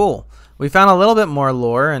 Well, cool. We found a little bit more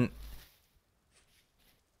lore, and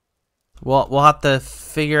we'll have to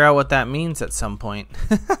figure out what that means at some point.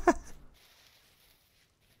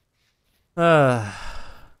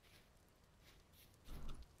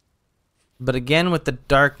 But again with the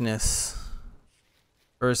darkness,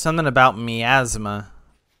 or something about miasma.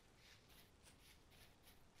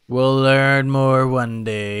 We'll learn more one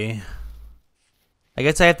day. I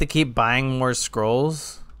guess I have to keep buying more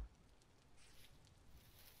scrolls.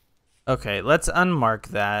 Okay, let's unmark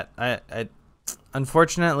that.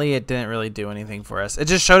 Unfortunately, it didn't really do anything for us. It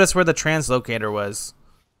just showed us where the translocator was.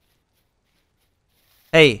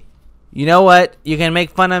 Hey, you know what? You can make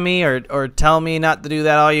fun of me or tell me not to do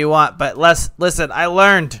that all you want, but listen, I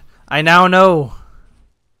learned. I now know.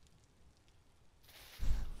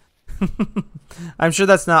 I'm sure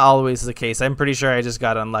that's not always the case. I'm pretty sure I just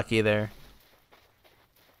got unlucky there.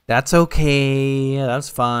 That's okay. That's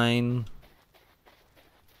fine.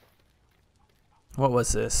 What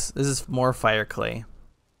was this? This is more fire clay.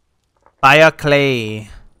 Fire clay.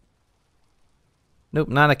 Nope,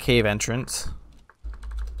 not a cave entrance.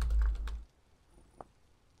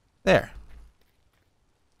 There.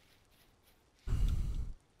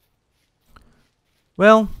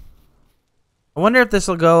 Well, I wonder if this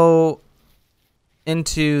will go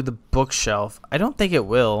into the bookshelf. I don't think it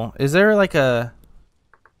will. Is there like a...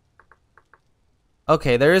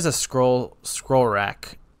 Okay, there is a scroll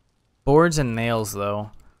rack. Boards and nails,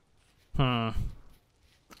 though.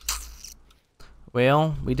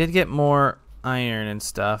 Well, we did get more iron and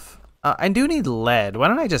stuff. I do need lead. Why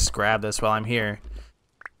don't I just grab this while I'm here?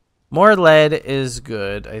 More lead is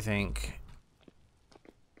good, I think.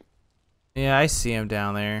 Yeah, I see him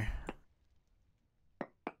down there.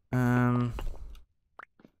 I'm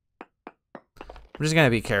just gonna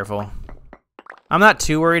be careful. I'm not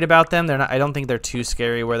too worried about them. I don't think they're too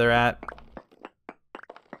scary where they're at.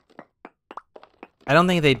 I don't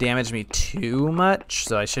think they damage me too much,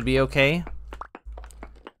 so I should be okay.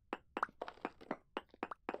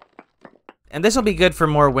 And this will be good for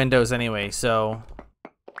more windows anyway, so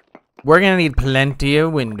we're gonna need plenty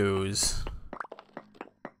of windows.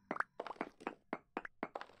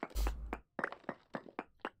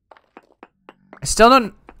 I still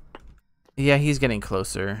don't... Yeah, he's getting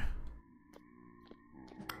closer.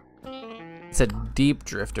 It's a deep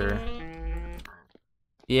drifter.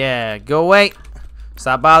 Yeah, go away.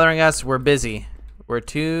 Stop bothering us. We're busy. We're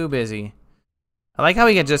too busy. I like how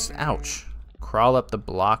we can just, ouch, crawl up the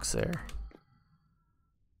blocks there.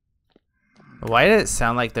 Why did it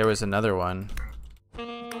sound like there was another one?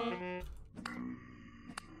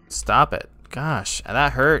 Stop it. Gosh,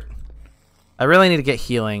 that hurt. I really need to get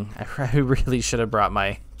healing. I really should have brought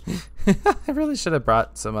my... I really should have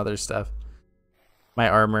brought some other stuff. My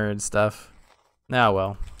armor and stuff. Oh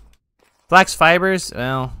well. Flax fibers?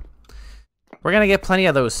 Well, we're gonna get plenty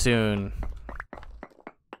of those soon.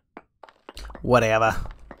 Whatever.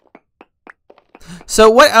 So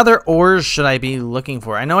what other ores should I be looking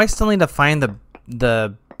for? I know I still need to find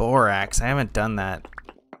the borax. I haven't done that.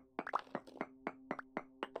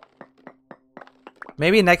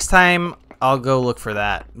 Maybe next time I'll go look for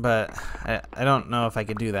that, but I don't know if I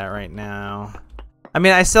could do that right now. I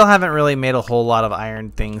mean, I still haven't really made a whole lot of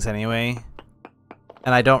iron things anyway.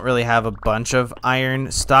 And I don't really have a bunch of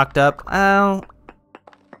iron stocked up. I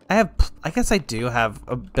guess I do have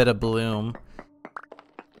a bit of bloom.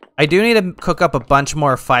 I do need to cook up a bunch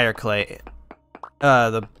more fire clay,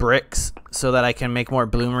 the bricks, so that I can make more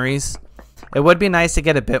bloomeries. It would be nice to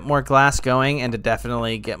get a bit more glass going and to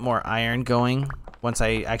definitely get more iron going once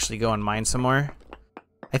I actually go and mine some more.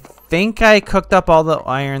 I think I cooked up all the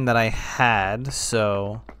iron that I had,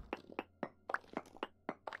 so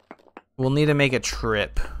we'll need to make a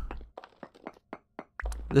trip.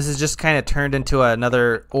 This is just kind of turned into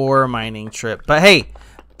another ore mining trip. But hey,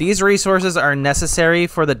 these resources are necessary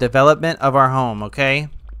for the development of our home, okay?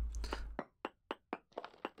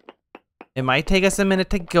 It might take us a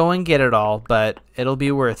minute to go and get it all, but it'll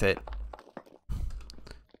be worth it.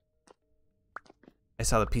 I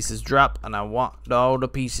saw the pieces drop, and I want all the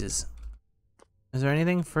pieces. Is there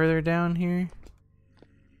anything further down here?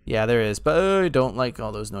 Yeah, there is, but I don't like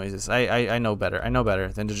all those noises. I know better. I know better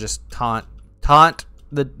than to just taunt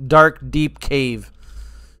the dark, deep cave.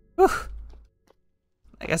 Whew.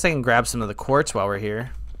 I guess I can grab some of the quartz while we're here.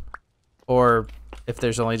 Or if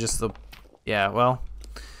there's only just the... Yeah, well,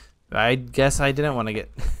 I guess I didn't want to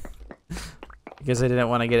get... I guess I didn't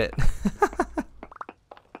want to get it.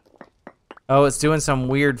 Oh, it's doing some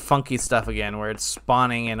weird funky stuff again where it's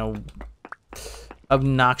spawning in a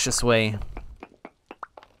obnoxious way.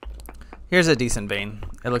 Here's a decent vein.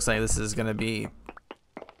 It looks like this is gonna be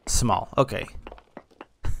small. Okay.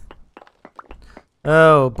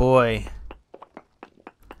 Oh boy.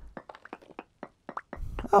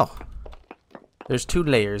 Oh. There's 2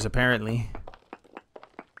 layers apparently.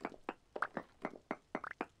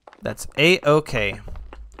 That's A-okay.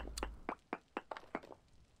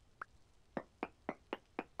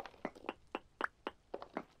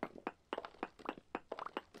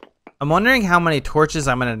 I'm wondering how many torches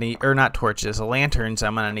I'm gonna need, or not torches, lanterns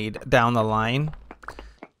I'm gonna need down the line.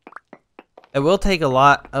 It will take a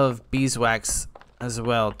lot of beeswax as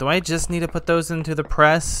well. Do I just need to put those into the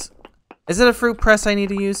press? Is it a fruit press I need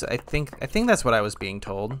to use? I think that's what I was being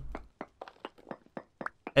told.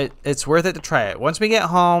 It's worth it to try it. Once we get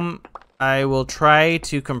home, I will try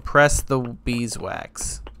to compress the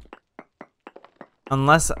beeswax.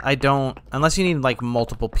 Unless you need like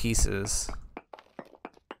multiple pieces.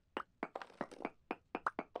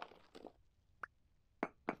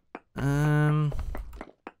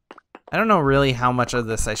 I don't know really how much of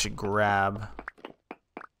this I should grab.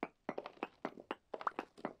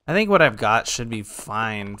 I think what I've got should be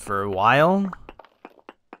fine for a while.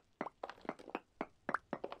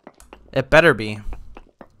 It better be.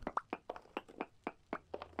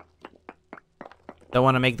 Don't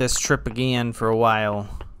want to make this trip again for a while.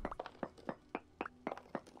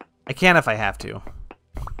 I can if I have to.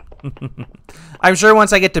 I'm sure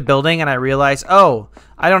once I get to building and I realize, oh,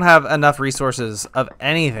 I don't have enough resources of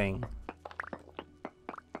anything.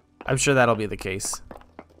 I'm sure that'll be the case.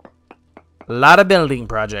 A lot of building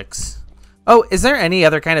projects. Oh, is there any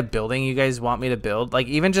other kind of building you guys want me to build? Like,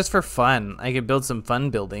 even just for fun, I could build some fun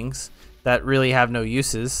buildings that really have no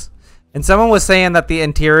uses. And someone was saying that the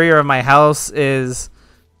interior of my house is...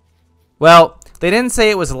 Well, they didn't say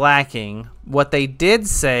it was lacking. What they did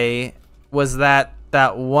say was that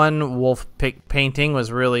that one wolf painting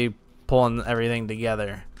was really pulling everything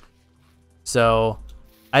together. So,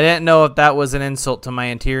 I didn't know if that was an insult to my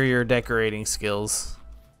interior decorating skills.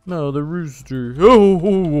 No, the rooster.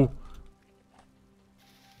 Oh!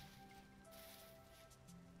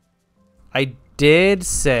 I did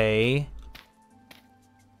say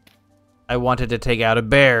I wanted to take out a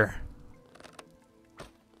bear.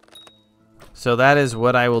 So that is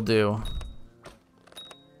what I will do.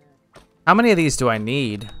 How many of these do I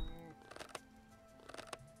need?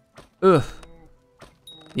 Ugh.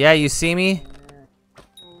 Yeah, you see me?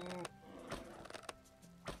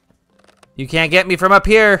 You can't get me from up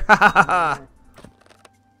here. Ha ha ha.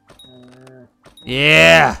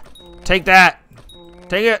 Yeah. Take that.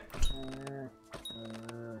 Take it.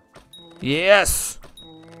 Yes.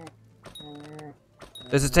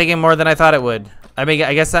 This is taking more than I thought it would. I mean,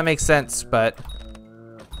 I guess that makes sense, but...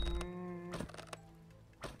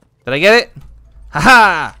 Did I get it?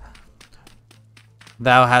 Haha!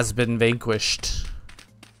 Thou hast been vanquished.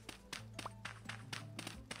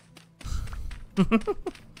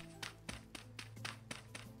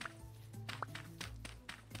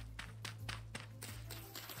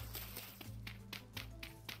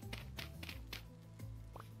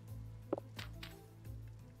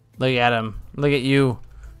 Look at him. Look at you,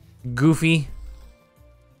 Goofy.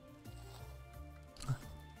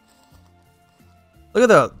 Look at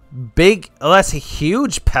the big, oh, that's a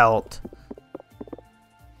huge pelt.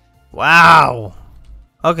 Wow.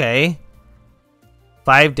 Okay.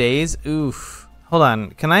 5 days. Oof. Hold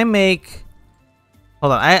on. Can I make?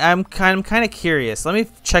 Hold on. I'm kind of curious. Let me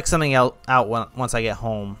check something out once I get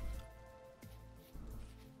home.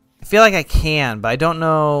 I feel like I can, but I don't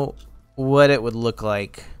know what it would look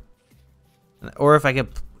like. Or if I could,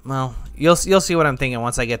 well, you'll see what I'm thinking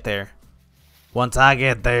once I get there. Once I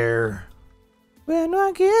get there. When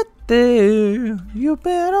I get there, you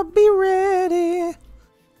better be ready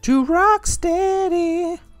to rock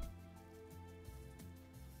steady.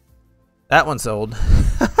 That one's old.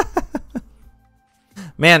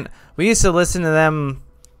 Man, we used to listen to them,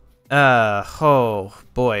 oh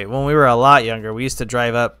boy, when we were a lot younger. We used to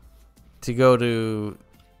drive up to go to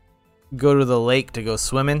the lake to go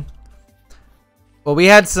swimming. Well, we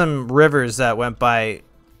had some rivers that went by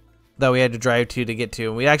that we had to drive to get to,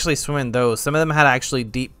 and we actually swim in those. Some of them had actually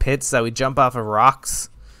deep pits that we jump off of rocks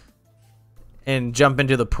and jump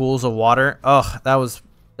into the pools of water. Oh, that was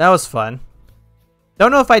fun.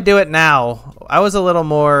 Don't know if I do it now. I was a little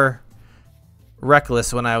more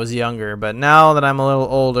reckless when I was younger, but now that I'm a little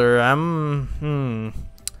older, I'm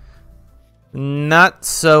not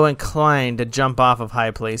so inclined to jump off of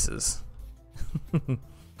high places.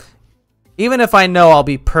 Even if I know I'll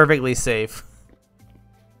be perfectly safe.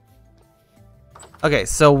 Okay,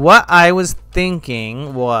 so what I was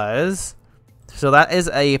thinking was... So that is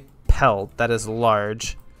a pelt that is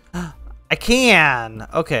large. I can!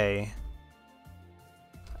 Okay.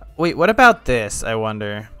 Wait, what about this, I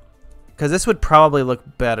wonder? Because this would probably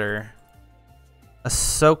look better. A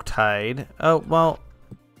soaked hide. Oh, well...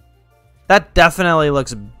 That definitely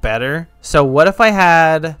looks better. So what if I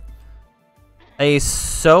had a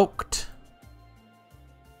soaked...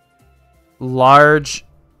 large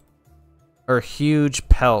or huge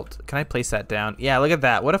pelt? Can I place that down? Yeah, look at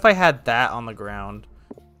that. What if I had that on the ground?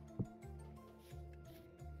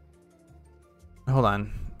 Hold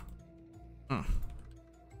on.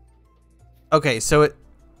 Okay, so it...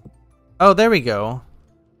 Oh, there we go.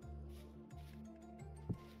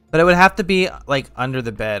 But it would have to be, like, under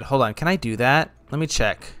the bed. Hold on, can I do that? Let me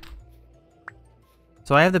check.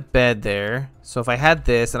 So I have the bed there. So if I had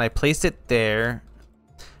this and I placed it there...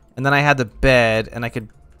 And then I had the bed, and I could...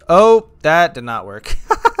 Oh, that did not work.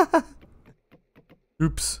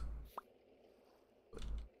 Oops.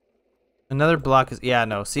 Another block is... Yeah,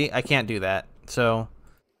 no. See, I can't do that. So,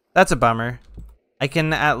 that's a bummer. I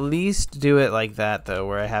can at least do it like that, though,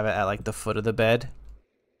 where I have it at, like, the foot of the bed.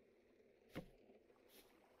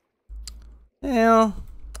 Well,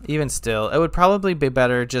 even still, it would probably be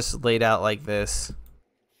better just laid out like this.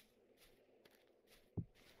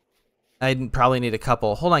 I'd probably need a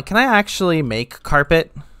couple. Hold on, can I actually make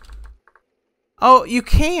carpet? Oh, you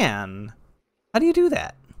can! How do you do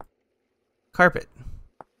that? Carpet.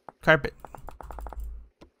 Carpet.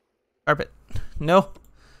 Carpet. No.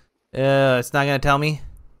 It's not gonna tell me.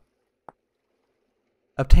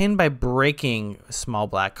 Obtained by breaking small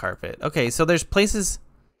black carpet. Okay, so there's places,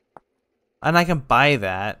 and I can buy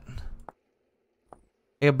that.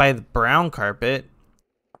 I can buy the brown carpet,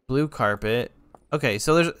 blue carpet. Okay,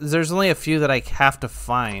 so there's only a few that I have to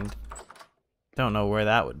find. Don't know where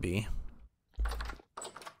that would be.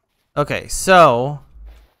 Okay, so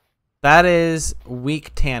that is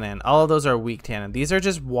weak tannin. All of those are weak tannin. These are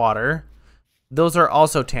just water. Those are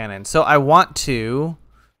also tannin. So I want to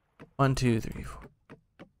 1, 2, 3, 4.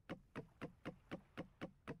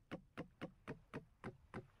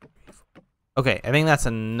 Okay, I think that's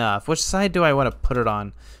enough. Which side do I want to put it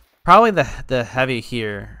on? Probably the heavy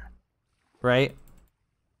here, right?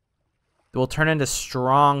 It will turn into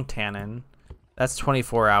strong tannin. That's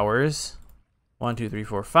 24 hours. 1, 2, 3,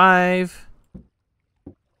 4, 5.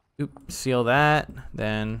 Oop, seal that.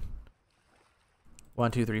 Then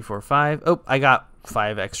 1, 2, 3, 4, 5. Oh, I got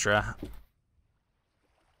 5 extra.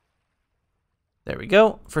 There we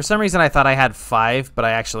go. For some reason I thought I had 5, but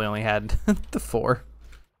I actually only had the 4.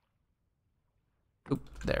 Oop,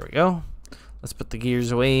 there we go. Let's put the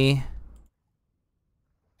gears away.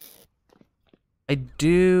 I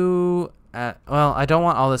do... well, I don't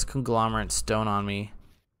want all this conglomerate stone on me.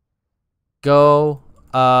 Go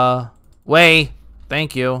away.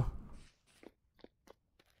 Thank you.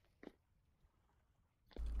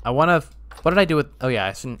 I want to... What did I do with... Oh, yeah,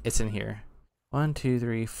 it's in here. 1, 2,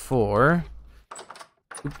 3, 4.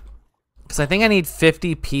 Because I think I need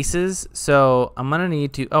 50 pieces, so I'm going to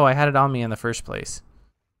need to... Oh, I had it on me in the first place.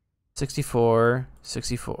 64,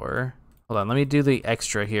 64. Hold on, let me do the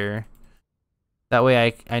extra here. That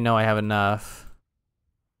way I know I have enough.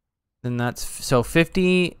 Then that's... So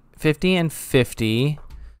 50, 50, and 50.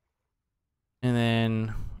 And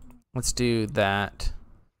then let's do that.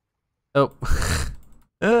 Oh.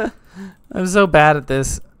 I'm so bad at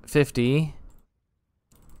this. 50.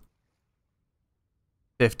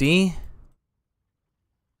 50.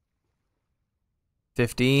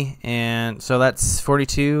 50. And so that's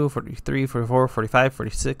 42, 43, 44, 45,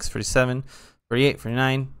 46, 47, 48,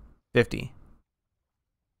 49, 50.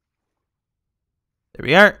 There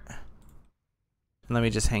we are. And let me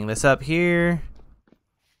just hang this up here.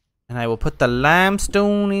 And I will put the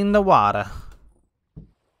limestone in the water.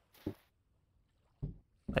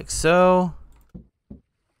 Like so.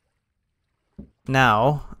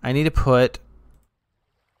 Now, I need to put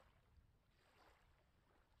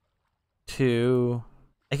 2.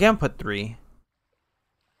 I can't put 3.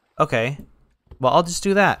 Okay. Well, I'll just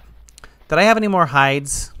do that. Did I have any more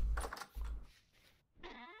hides?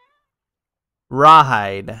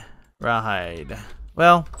 Rawhide. Rawhide.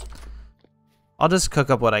 Well, I'll just cook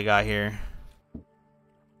up what I got here.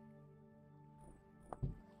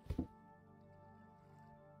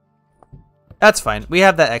 That's fine. We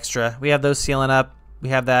have that extra. We have those sealing up. We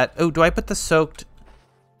have that. Oh, do I put the soaked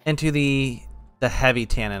into the heavy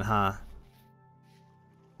tannin, huh?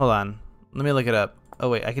 Hold on. Let me look it up. Oh,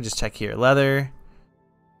 wait. I can just check here. Leather.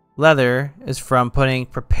 Leather is from putting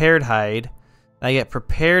prepared hide. I get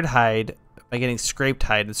prepared hide by getting scraped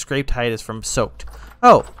hide. The scraped hide is from soaked.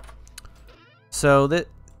 Oh. So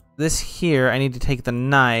this here, I need to take the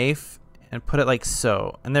knife and put it like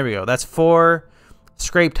so. And there we go. That's 4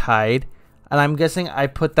 scraped hide. And I'm guessing I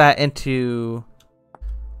put that into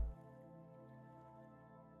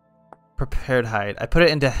prepared hide. I put it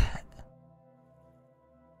into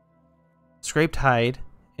scraped hide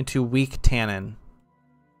into weak tannin.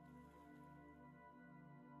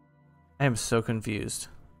 I am so confused.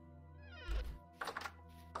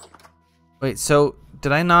 Wait, so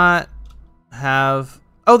did I not have...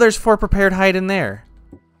 Oh, there's 4 prepared hide in there.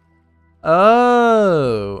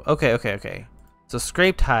 Oh, okay, okay, okay. So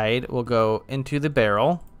scraped hide will go into the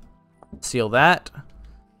barrel. Seal that.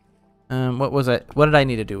 What was it? What did I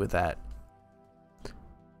need to do with that?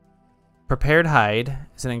 Prepared hide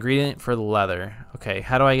is an ingredient for the leather. Okay,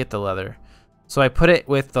 how do I get the leather? So I put it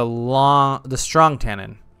with the strong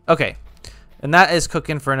tannin. Okay, and that is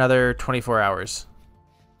cooking for another 24 hours.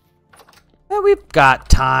 And we've got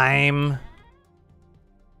time.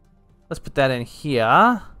 Let's put that in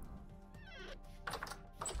here.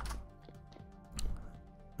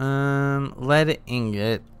 Lead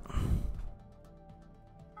ingot.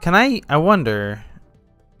 Can I wonder,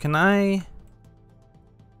 can I...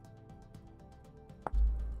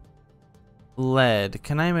 Lead,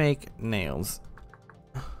 can I make nails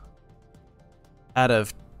out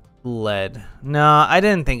of lead? No, I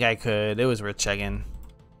didn't think I could. It was worth checking.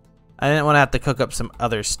 I didn't want to have to cook up some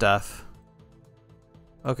other stuff.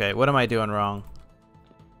 Okay, what am I doing wrong?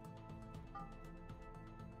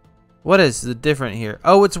 What is the different here?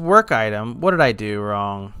 Oh, it's work item. What did I do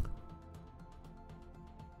wrong?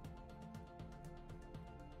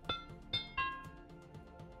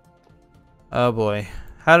 Oh boy.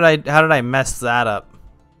 How did I mess that up?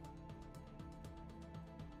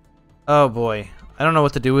 Oh boy. I don't know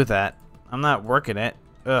what to do with that. I'm not working it.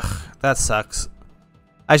 Ugh, that sucks.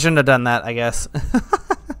 I shouldn't have done that, I guess.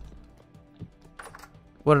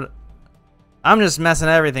 What? I'm just messing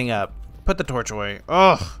everything up. Put the torch away.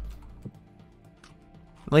 Ugh.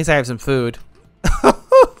 At least I have some food.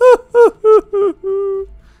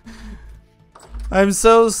 I'm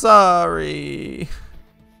so sorry.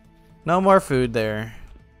 No more food there.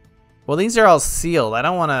 Well, these are all sealed. I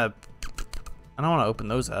don't want to open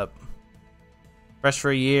those up. Fresh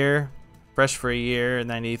for a year. Fresh for a year,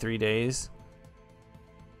 93 days.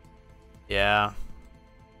 Yeah.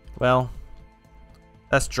 Well,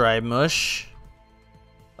 that's dry mush.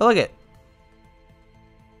 Oh, look it.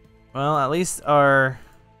 Well, at least our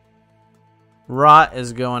rot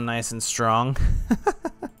is going nice and strong.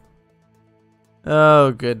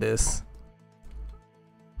 Oh, goodness.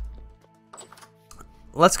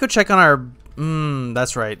 Let's go check on our...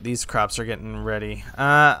 that's right. These crops are getting ready.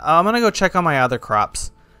 I'm going to go check on my other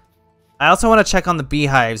crops. I also want to check on the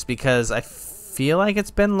beehives because I feel like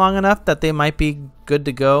it's been long enough that they might be good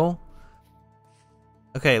to go.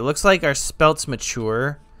 Okay, looks like our spelt's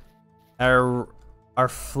mature. Our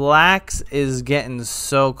flax is getting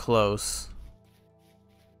so close.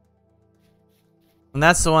 And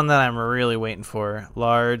that's the one that I'm really waiting for.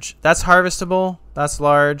 Large. That's harvestable. That's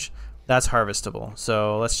large. That's harvestable.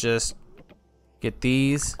 So let's just get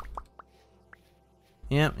these.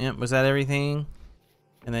 Yep, was that everything?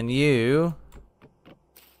 And then you.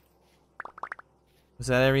 Was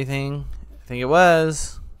that everything? I think it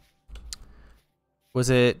was. Was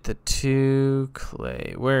it the 2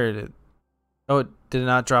 clay? Where did... Oh, did it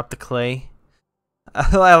not drop the clay?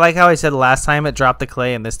 I like how I said last time it dropped the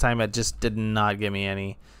clay and this time it just did not give me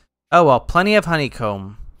any. Oh well, plenty of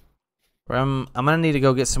honeycomb. I'm gonna need to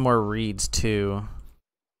go get some more reeds too.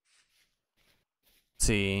 Let's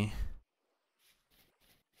see.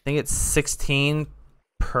 I think it's 16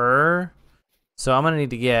 per. So I'm gonna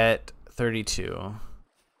need to get 32.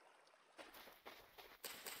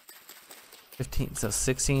 15, so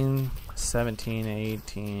 16, 17,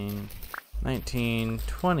 18, 19,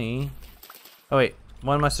 20. Oh wait,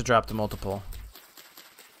 one must have dropped the multiple.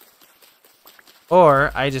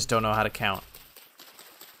 Or I just don't know how to count.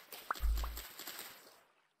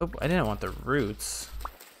 Oh, I didn't want the roots.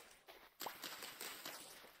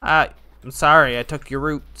 I'm sorry, I took your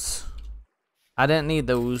roots. I didn't need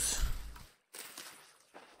those.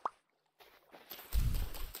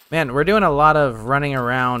 Man, we're doing a lot of running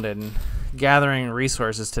around and gathering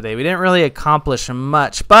resources today. We didn't really accomplish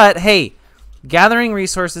much, but hey, gathering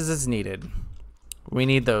resources is needed. We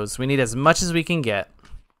need those. We need as much as we can get.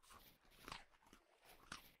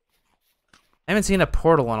 I haven't seen a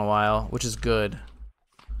portal in a while, which is good.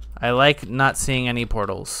 I like not seeing any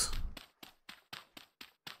portals.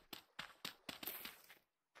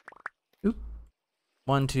 Oop.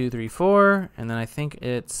 1, 2, 3, 4, and then I think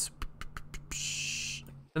it's...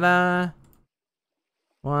 Ta-da!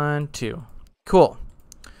 1, 2. Cool.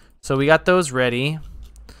 So we got those ready.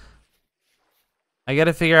 I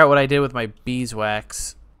gotta figure out what I did with my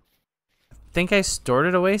beeswax. I think I stored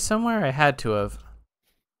it away somewhere. I had to have.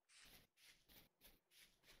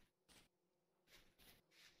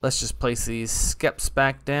 Let's just place these skeps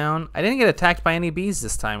back down. I didn't get attacked by any bees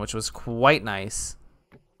this time, which was quite nice.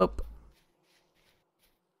 Oh.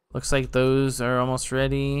 Looks like those are almost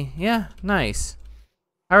ready. Yeah, nice.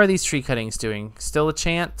 How are these tree cuttings doing? Still a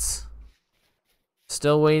chance?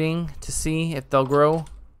 Still waiting to see if they'll grow?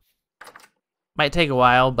 Might take a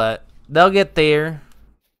while, but they'll get there.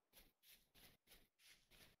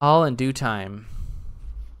 All in due time.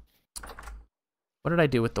 What did I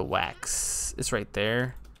do with the wax? It's right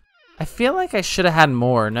there. I feel like I should have had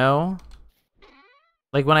more, no?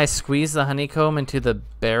 Like when I squeezed the honeycomb into the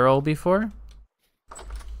barrel before?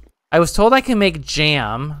 I was told I can make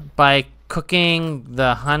jam by cooking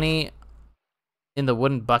the honey in the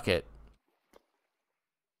wooden bucket.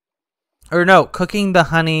 Or no, cooking the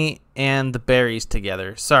honey and the berries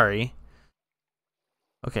together. Sorry.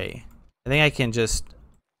 Okay. I think I can just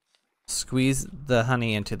squeeze the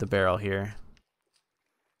honey into the barrel here.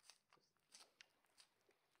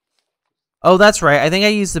 Oh, that's right. I think I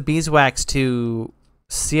used the beeswax to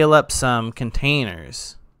seal up some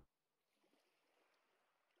containers.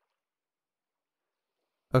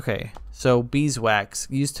 Okay, so beeswax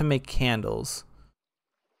used to make candles.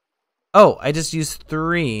 Oh, I just used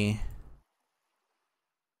 3.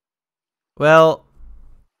 Well,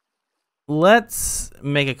 let's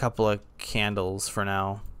make a couple of candles for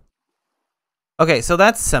now. Okay, so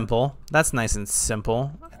that's simple. That's nice and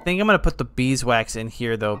simple. I think I'm going to put the beeswax in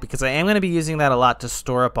here, though, because I am going to be using that a lot to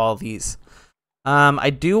store up all these. I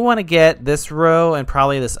do want to get this row and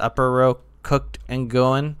probably this upper row cooked and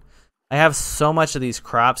going. I have so much of these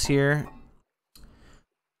crops here.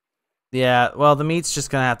 Yeah, well, the meat's just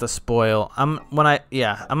going to have to spoil. I'm going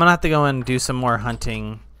to have to go and do some more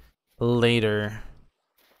hunting later.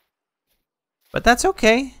 But that's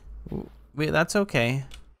okay. That's okay.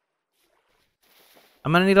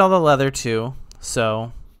 I'm going to need all the leather too.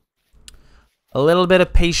 So a little bit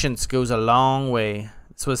of patience goes a long way.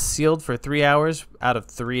 This was sealed for 3 hours out of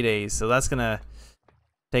 3 days. So that's going to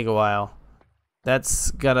take a while.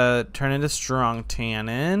 That's got to turn into strong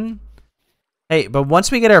tannin. Hey, but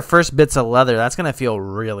once we get our first bits of leather, that's going to feel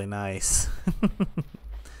really nice.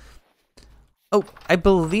 Oh, I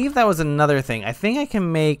believe that was another thing. I think I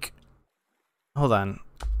can make... Hold on.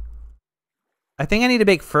 I think I need to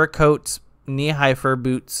make fur coats, knee-high fur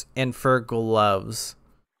boots, and fur gloves.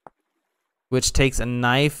 Which takes a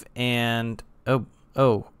knife and...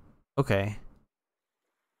 Oh, okay.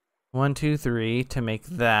 1, 2, 3 to make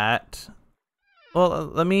that. Well,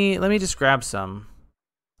 let me just grab some.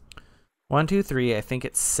 1, 2, 3, I think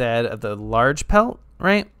it said of the large pelt,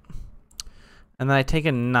 right? And then I take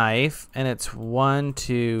a knife, and it's 1,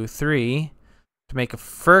 2, 3 to make a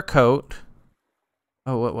fur coat.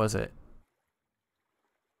 Oh, what was it?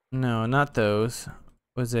 No, not those.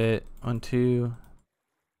 Was it 1, 2?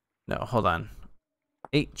 No, hold on.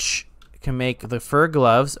 H can make the fur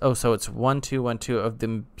gloves. Oh, so it's 1, 2, 1, 2 of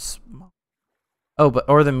the. Oh,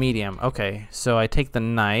 or the medium. Okay, so I take the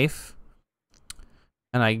knife,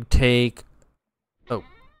 and I take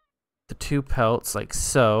the 2 pelts like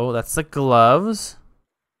so. That's the gloves.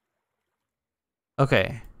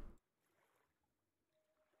 Okay.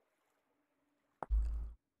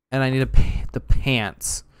 And I need the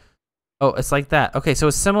pants. Oh, it's like that. Okay, so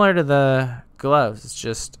it's similar to the gloves. It's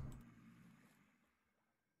just...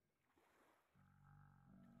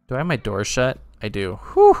 Do I have my door shut? I do.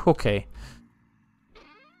 Whew, okay.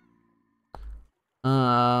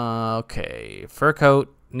 Okay. Fur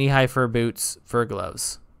coat, knee-high fur boots, fur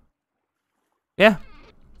gloves. Yeah.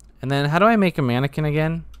 And then how do I make a mannequin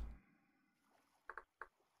again?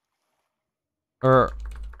 Or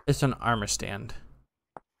it's an armor stand.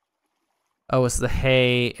 Oh, it's the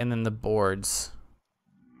hay and then the boards.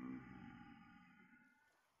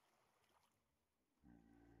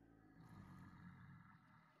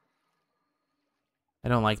 I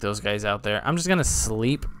don't like those guys out there. I'm just gonna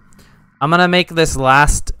sleep. I'm gonna make this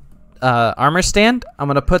last armor stand. I'm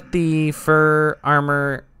gonna put the fur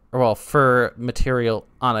armor, or well, fur material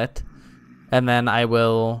on it, and then I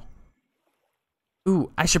will...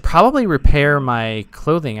 Ooh, I should probably repair my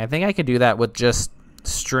clothing. I think I could do that with just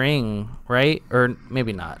string, right? Or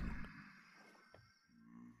maybe not.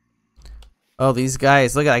 Oh, these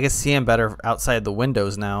guys, look, I can see them better outside the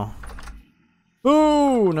windows now.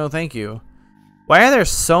 Ooh, no thank you. Why are there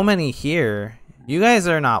so many here? You guys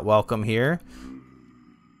are not welcome here.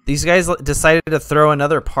 These guys decided to throw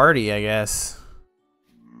another party, I guess.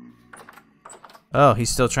 Oh, he's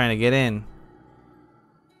still trying to get in.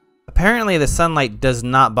 Apparently the sunlight does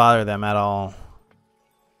not bother them at all.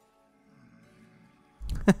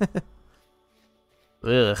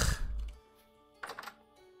 Ugh.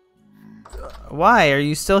 Why are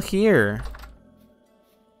you still here?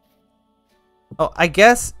 Oh, I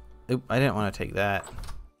guess... Oop, I didn't want to take that.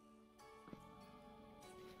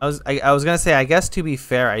 I was gonna say, I guess to be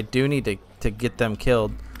fair, I do need to get them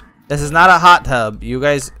killed. This is not a hot tub. You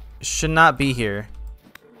guys should not be here.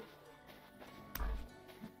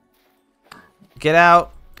 Get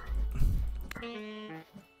out.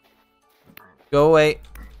 Go away.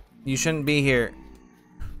 You shouldn't be here.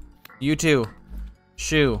 You too.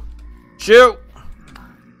 Shoo. Shoo!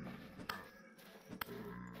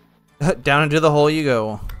 Down into the hole you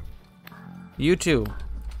go. You too.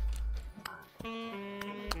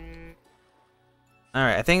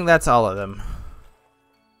 Alright, I think that's all of them.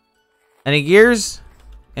 Any gears?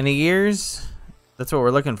 Any gears? That's what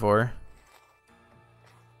we're looking for.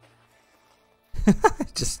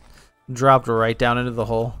 Just dropped right down into the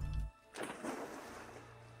hole.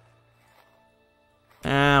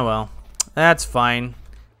 Ah, well. That's fine.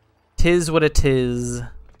 'Tis what it is.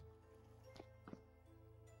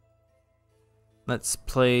 Let's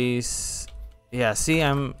place... Yeah, see,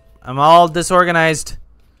 I'm all disorganized.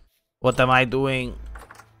 What am I doing?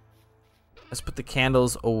 Let's put the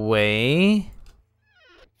candles away.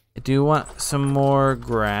 I do want some more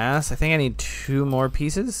grass. I think I need 2 more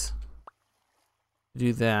pieces.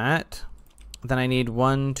 Do that. Then I need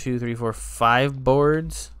 1, 2, 3, 4, 5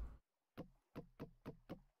 boards.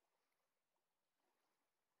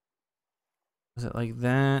 Is it like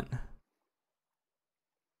that?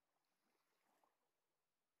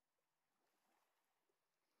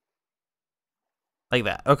 Like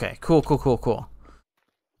that. Okay, cool, cool, cool, cool.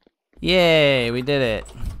 Yay, we did it.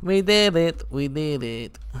 We did it. We did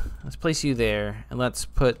it. Let's place you there. And let's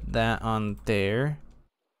put that on there.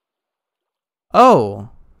 Oh.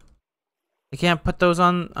 I can't put those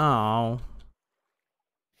on. Oh.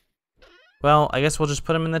 Well, I guess we'll just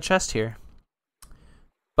put them in the chest here.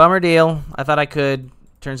 Bummer deal. I thought I could.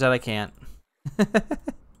 Turns out I can't.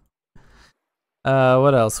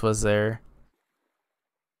 What else was there?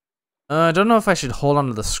 I don't know if I should hold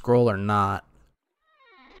onto the scroll or not.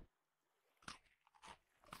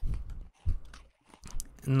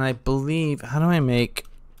 And I believe, how do I make?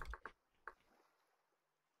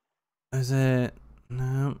 Is it,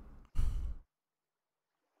 no.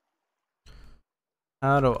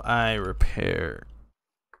 How do I repair?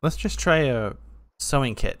 Let's just try a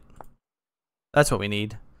sewing kit. That's what we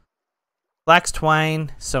need. Flax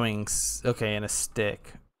twine, sewing, okay, and a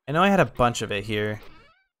stick. I know I had a bunch of it here.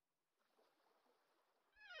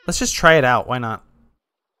 Let's just try it out. Why not?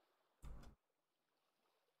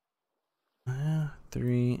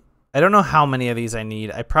 3. I don't know how many of these I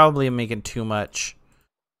need. I probably am making too much.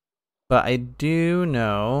 But I do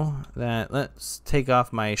know that, let's take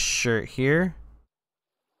off my shirt here.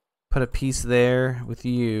 Put a piece there with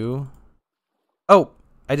you. Oh,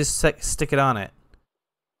 I just stick it on it.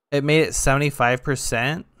 It made it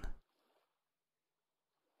 75%.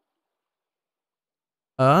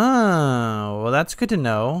 Oh, well, that's good to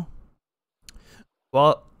know.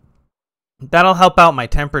 Well, that'll help out my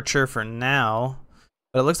temperature for now.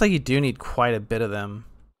 But it looks like you do need quite a bit of them.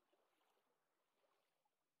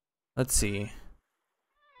 Let's see.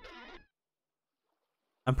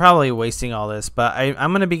 I'm probably wasting all this, but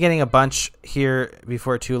I'm going to be getting a bunch here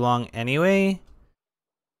before too long anyway.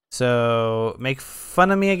 So make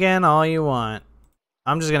fun of me again all you want.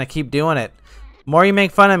 I'm just going to keep doing it. The more you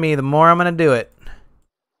make fun of me, the more I'm going to do it.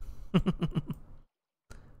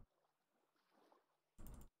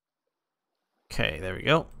 Okay, there we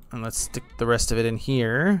go. And let's stick the rest of it in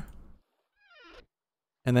here.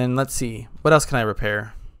 And then let's see. What else can I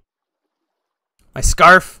repair? My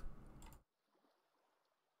scarf.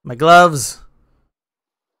 My gloves.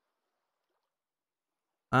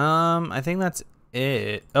 I think that's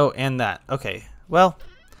it. Oh, and that. Okay. Well,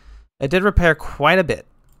 I did repair quite a bit,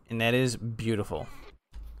 and that is beautiful.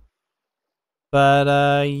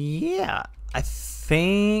 But yeah, I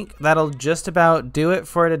think that'll just about do it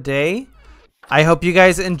for today. I hope you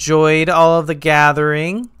guys enjoyed all of the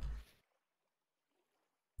gathering.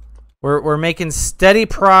 We're making steady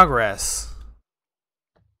progress.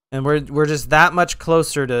 And we're just that much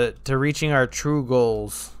closer to reaching our true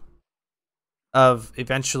goals of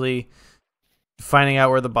eventually finding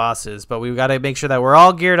out where the boss is. But we've got to make sure that we're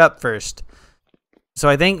all geared up first. So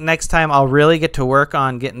I think next time I'll really get to work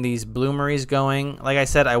on getting these bloomeries going. Like I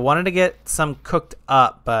said, I wanted to get some cooked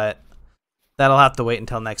up, but that'll have to wait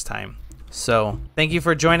until next time. So thank you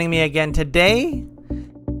for joining me again today.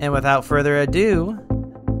 And without further ado,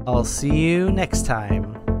 I'll see you next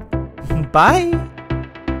time. Bye.